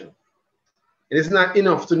conclusion. It is not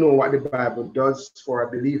enough to know what the Bible does for a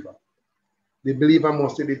believer. The believer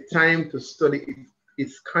must take the time to study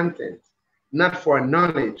its content, not for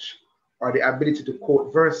knowledge or the ability to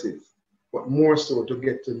quote verses, but more so to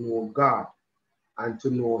get to know God and to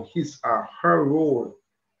know his or her role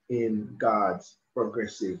in God's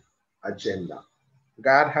progressive agenda.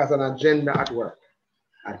 God has an agenda at work,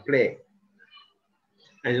 at play.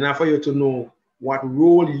 And enough for you to know what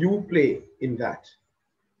role you play in that,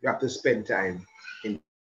 you have to spend time in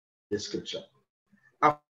the scripture.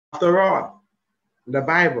 After all, the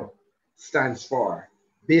Bible stands for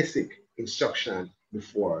basic instruction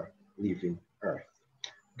before leaving earth.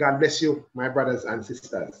 God bless you, my brothers and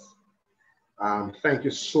sisters. Thank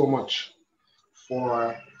you so much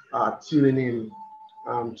for tuning in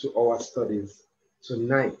to our studies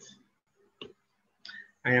tonight.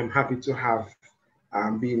 I am happy to have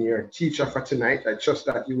been your teacher for tonight. I trust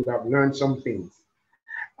that you would have learned some things.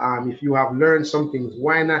 If you have learned some things,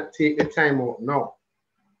 why not take the time out now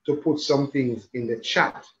to put some things in the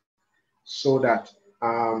chat so that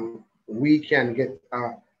we can get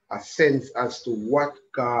a sense as to what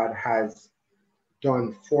God has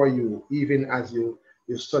done for you, even as you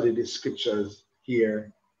study the scriptures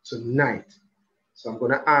here tonight. So I'm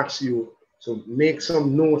going to ask you to make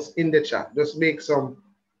some notes in the chat. Just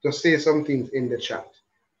say some things in the chat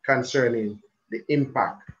concerning the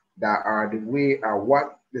impact that are the way or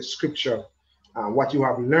what the scripture, what you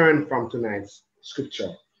have learned from tonight's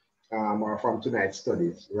scripture or from tonight's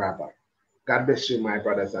studies, rather. God bless you, my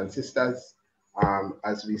brothers and sisters,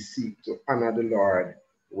 as we seek to honor the Lord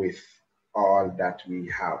with all that we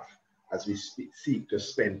have, as we seek to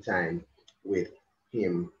spend time with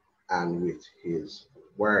him and with his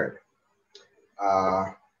word.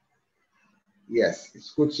 Yes,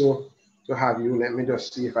 it's good to have you. Let me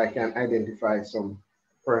just see if I can identify some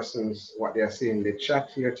persons, what they're saying in the chat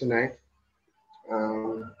here tonight.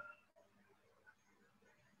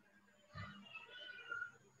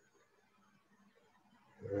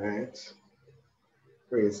 Right.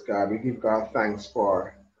 Praise God. We give God thanks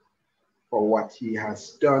for what he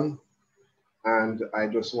has done. And I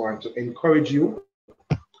just want to encourage you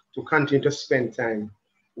to continue to spend time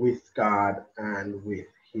with God and with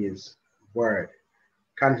his word.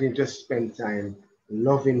 Continue to spend time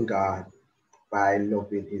loving God by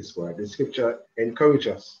loving his word. The scripture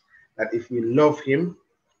encourages us that if we love him,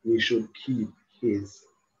 we should keep his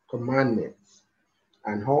commandments.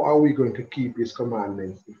 And how are we going to keep his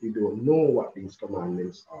commandments if we don't know what these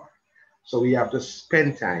commandments are? So we have to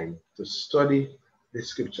spend time to study the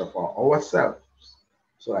scripture for ourselves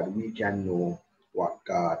so that we can know what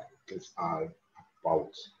God is all about.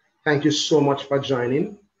 Thank you so much for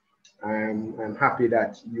joining. I'm happy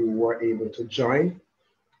that you were able to join,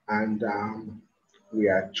 and we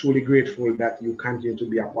are truly grateful that you continue to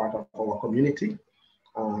be a part of our community,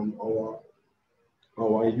 our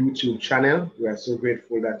YouTube channel. We are so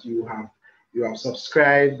grateful that you have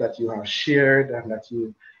subscribed, that you have shared, and that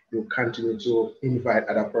you continue to invite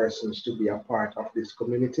other persons to be a part of this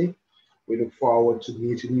community. We look forward to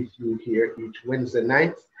meeting with you here each Wednesday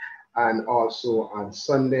night and also on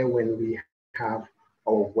Sunday when we have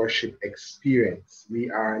our worship experience. We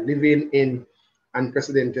are living in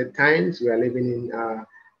unprecedented times. We are living in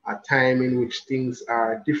a time in which things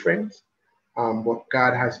are different, but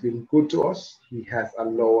God has been good to us. He has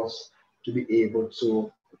allowed us to be able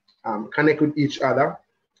to connect with each other,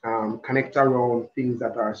 connect around things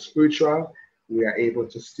that are spiritual. We are able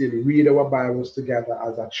to still read our Bibles together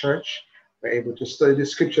as a church. We're able to study the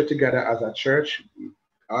scripture together as a church,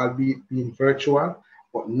 albeit being virtual,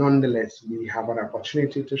 but nonetheless, we have an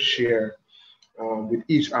opportunity to share with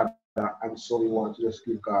each other. And so we want to just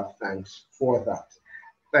give God thanks for that.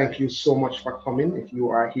 Thank you so much for coming. If you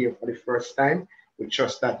are here for the first time, we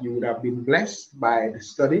trust that you would have been blessed by the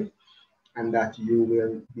study and that you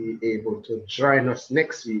will be able to join us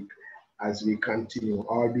next week as we continue,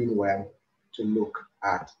 all being well, to look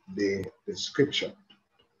at the scripture.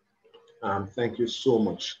 Thank you so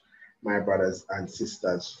much, my brothers and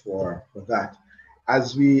sisters, for that.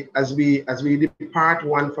 As we depart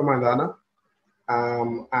one from another,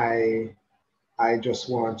 I just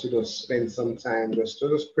want to just spend some time just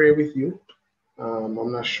to pray with you.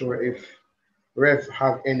 I'm not sure if Rev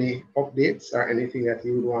have any updates or anything that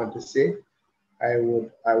he would want to say. I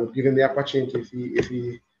would give him the opportunity if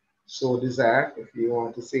he so desire, if you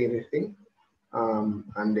want to say anything.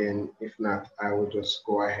 And then if not, I will just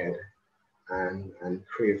go ahead and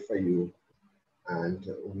pray for you, and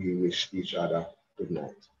we wish each other good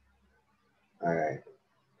night. All right.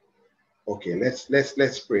 Okay,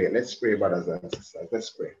 let's pray. Let's pray, brothers and sisters. Let's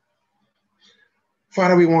pray.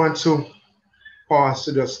 Father, we want to pause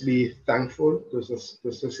to just be thankful, just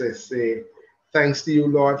to say thanks to you,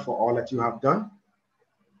 Lord, for all that you have done.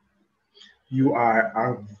 You are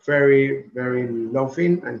a very, very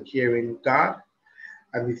loving and caring God,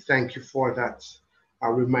 and we thank you for that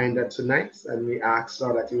reminder tonight. And we ask,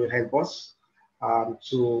 Lord, that you will help us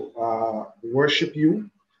to worship you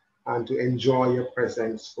and to enjoy your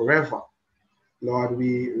presence forever. Lord,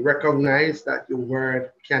 we recognize that your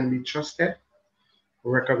word can be trusted.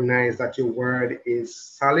 We recognize that your word is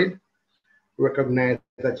solid. We recognize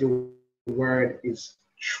that your word is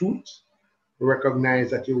truth. We recognize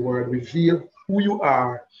that your word reveals who you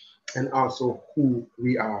are and also who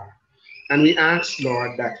we are. And we ask,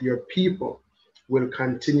 Lord, that your people will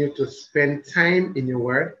continue to spend time in your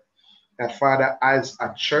word, that Father, as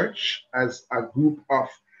a church, as a group of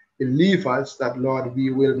believers, that Lord,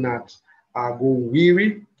 we will not go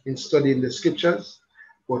weary in studying the scriptures,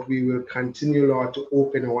 but we will continue, Lord, to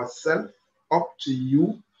open ourselves up to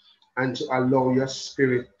you and to allow your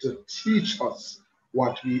spirit to teach us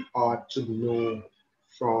what we ought to know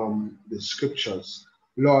from the scriptures.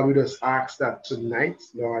 Lord, we just ask that tonight,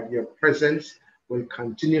 Lord, your presence will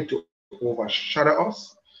continue to overshadow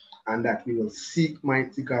us and that we will seek,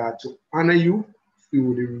 mighty God, to honor you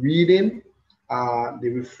through the reading, the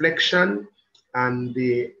reflection, and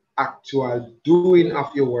the actual doing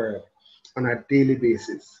of your word on a daily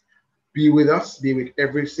basis. Be with us, be with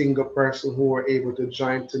every single person who are able to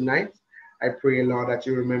join tonight. I pray, Lord, that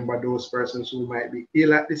you remember those persons who might be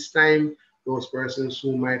ill at this time, those persons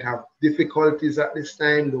who might have difficulties at this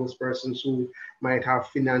time, those persons who might have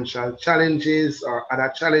financial challenges or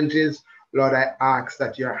other challenges. Lord, I ask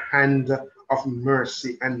that your hand of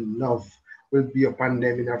mercy and love will be upon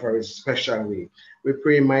them in a very special way. We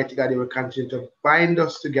pray, mighty God, you will continue to bind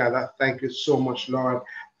us together. Thank you so much, Lord,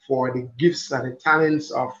 for the gifts and the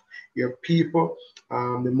talents of your people,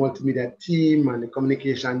 the multimedia team and the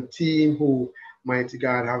communication team who, mighty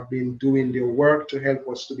God, have been doing their work to help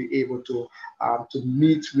us to be able to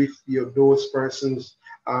meet with those persons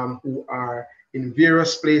who are in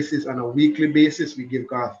various places on a weekly basis. We give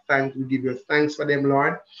God thanks. We give you thanks for them,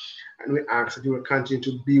 Lord. And we ask that you will continue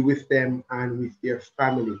to be with them and with their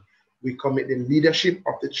family. We commit the leadership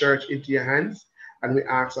of the church into your hands. And we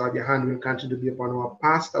ask, Lord, your hand will continue to be upon our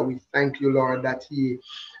pastor. We thank you, Lord, that he,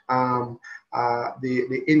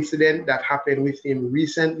 the incident that happened with him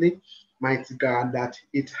recently, mighty God, that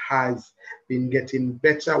it has been getting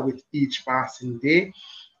better with each passing day.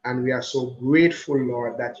 And we are so grateful,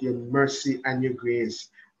 Lord, that your mercy and your grace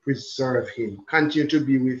preserve him. Continue to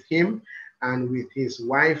be with him and with his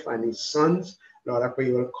wife and his sons. Lord, I pray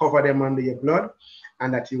you will cover them under your blood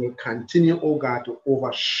and that you will continue, oh God, to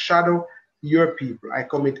overshadow your people. I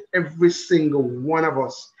commit every single one of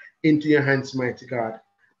us into your hands, mighty God.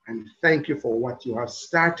 And thank you for what you have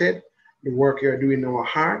started, the work you're doing in our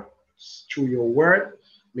heart through your word.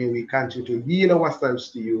 May we continue to yield ourselves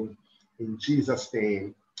to you. In Jesus'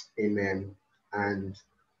 name, amen and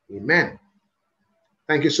amen.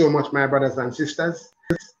 Thank you so much, my brothers and sisters.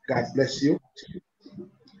 God bless you.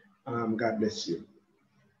 God bless you.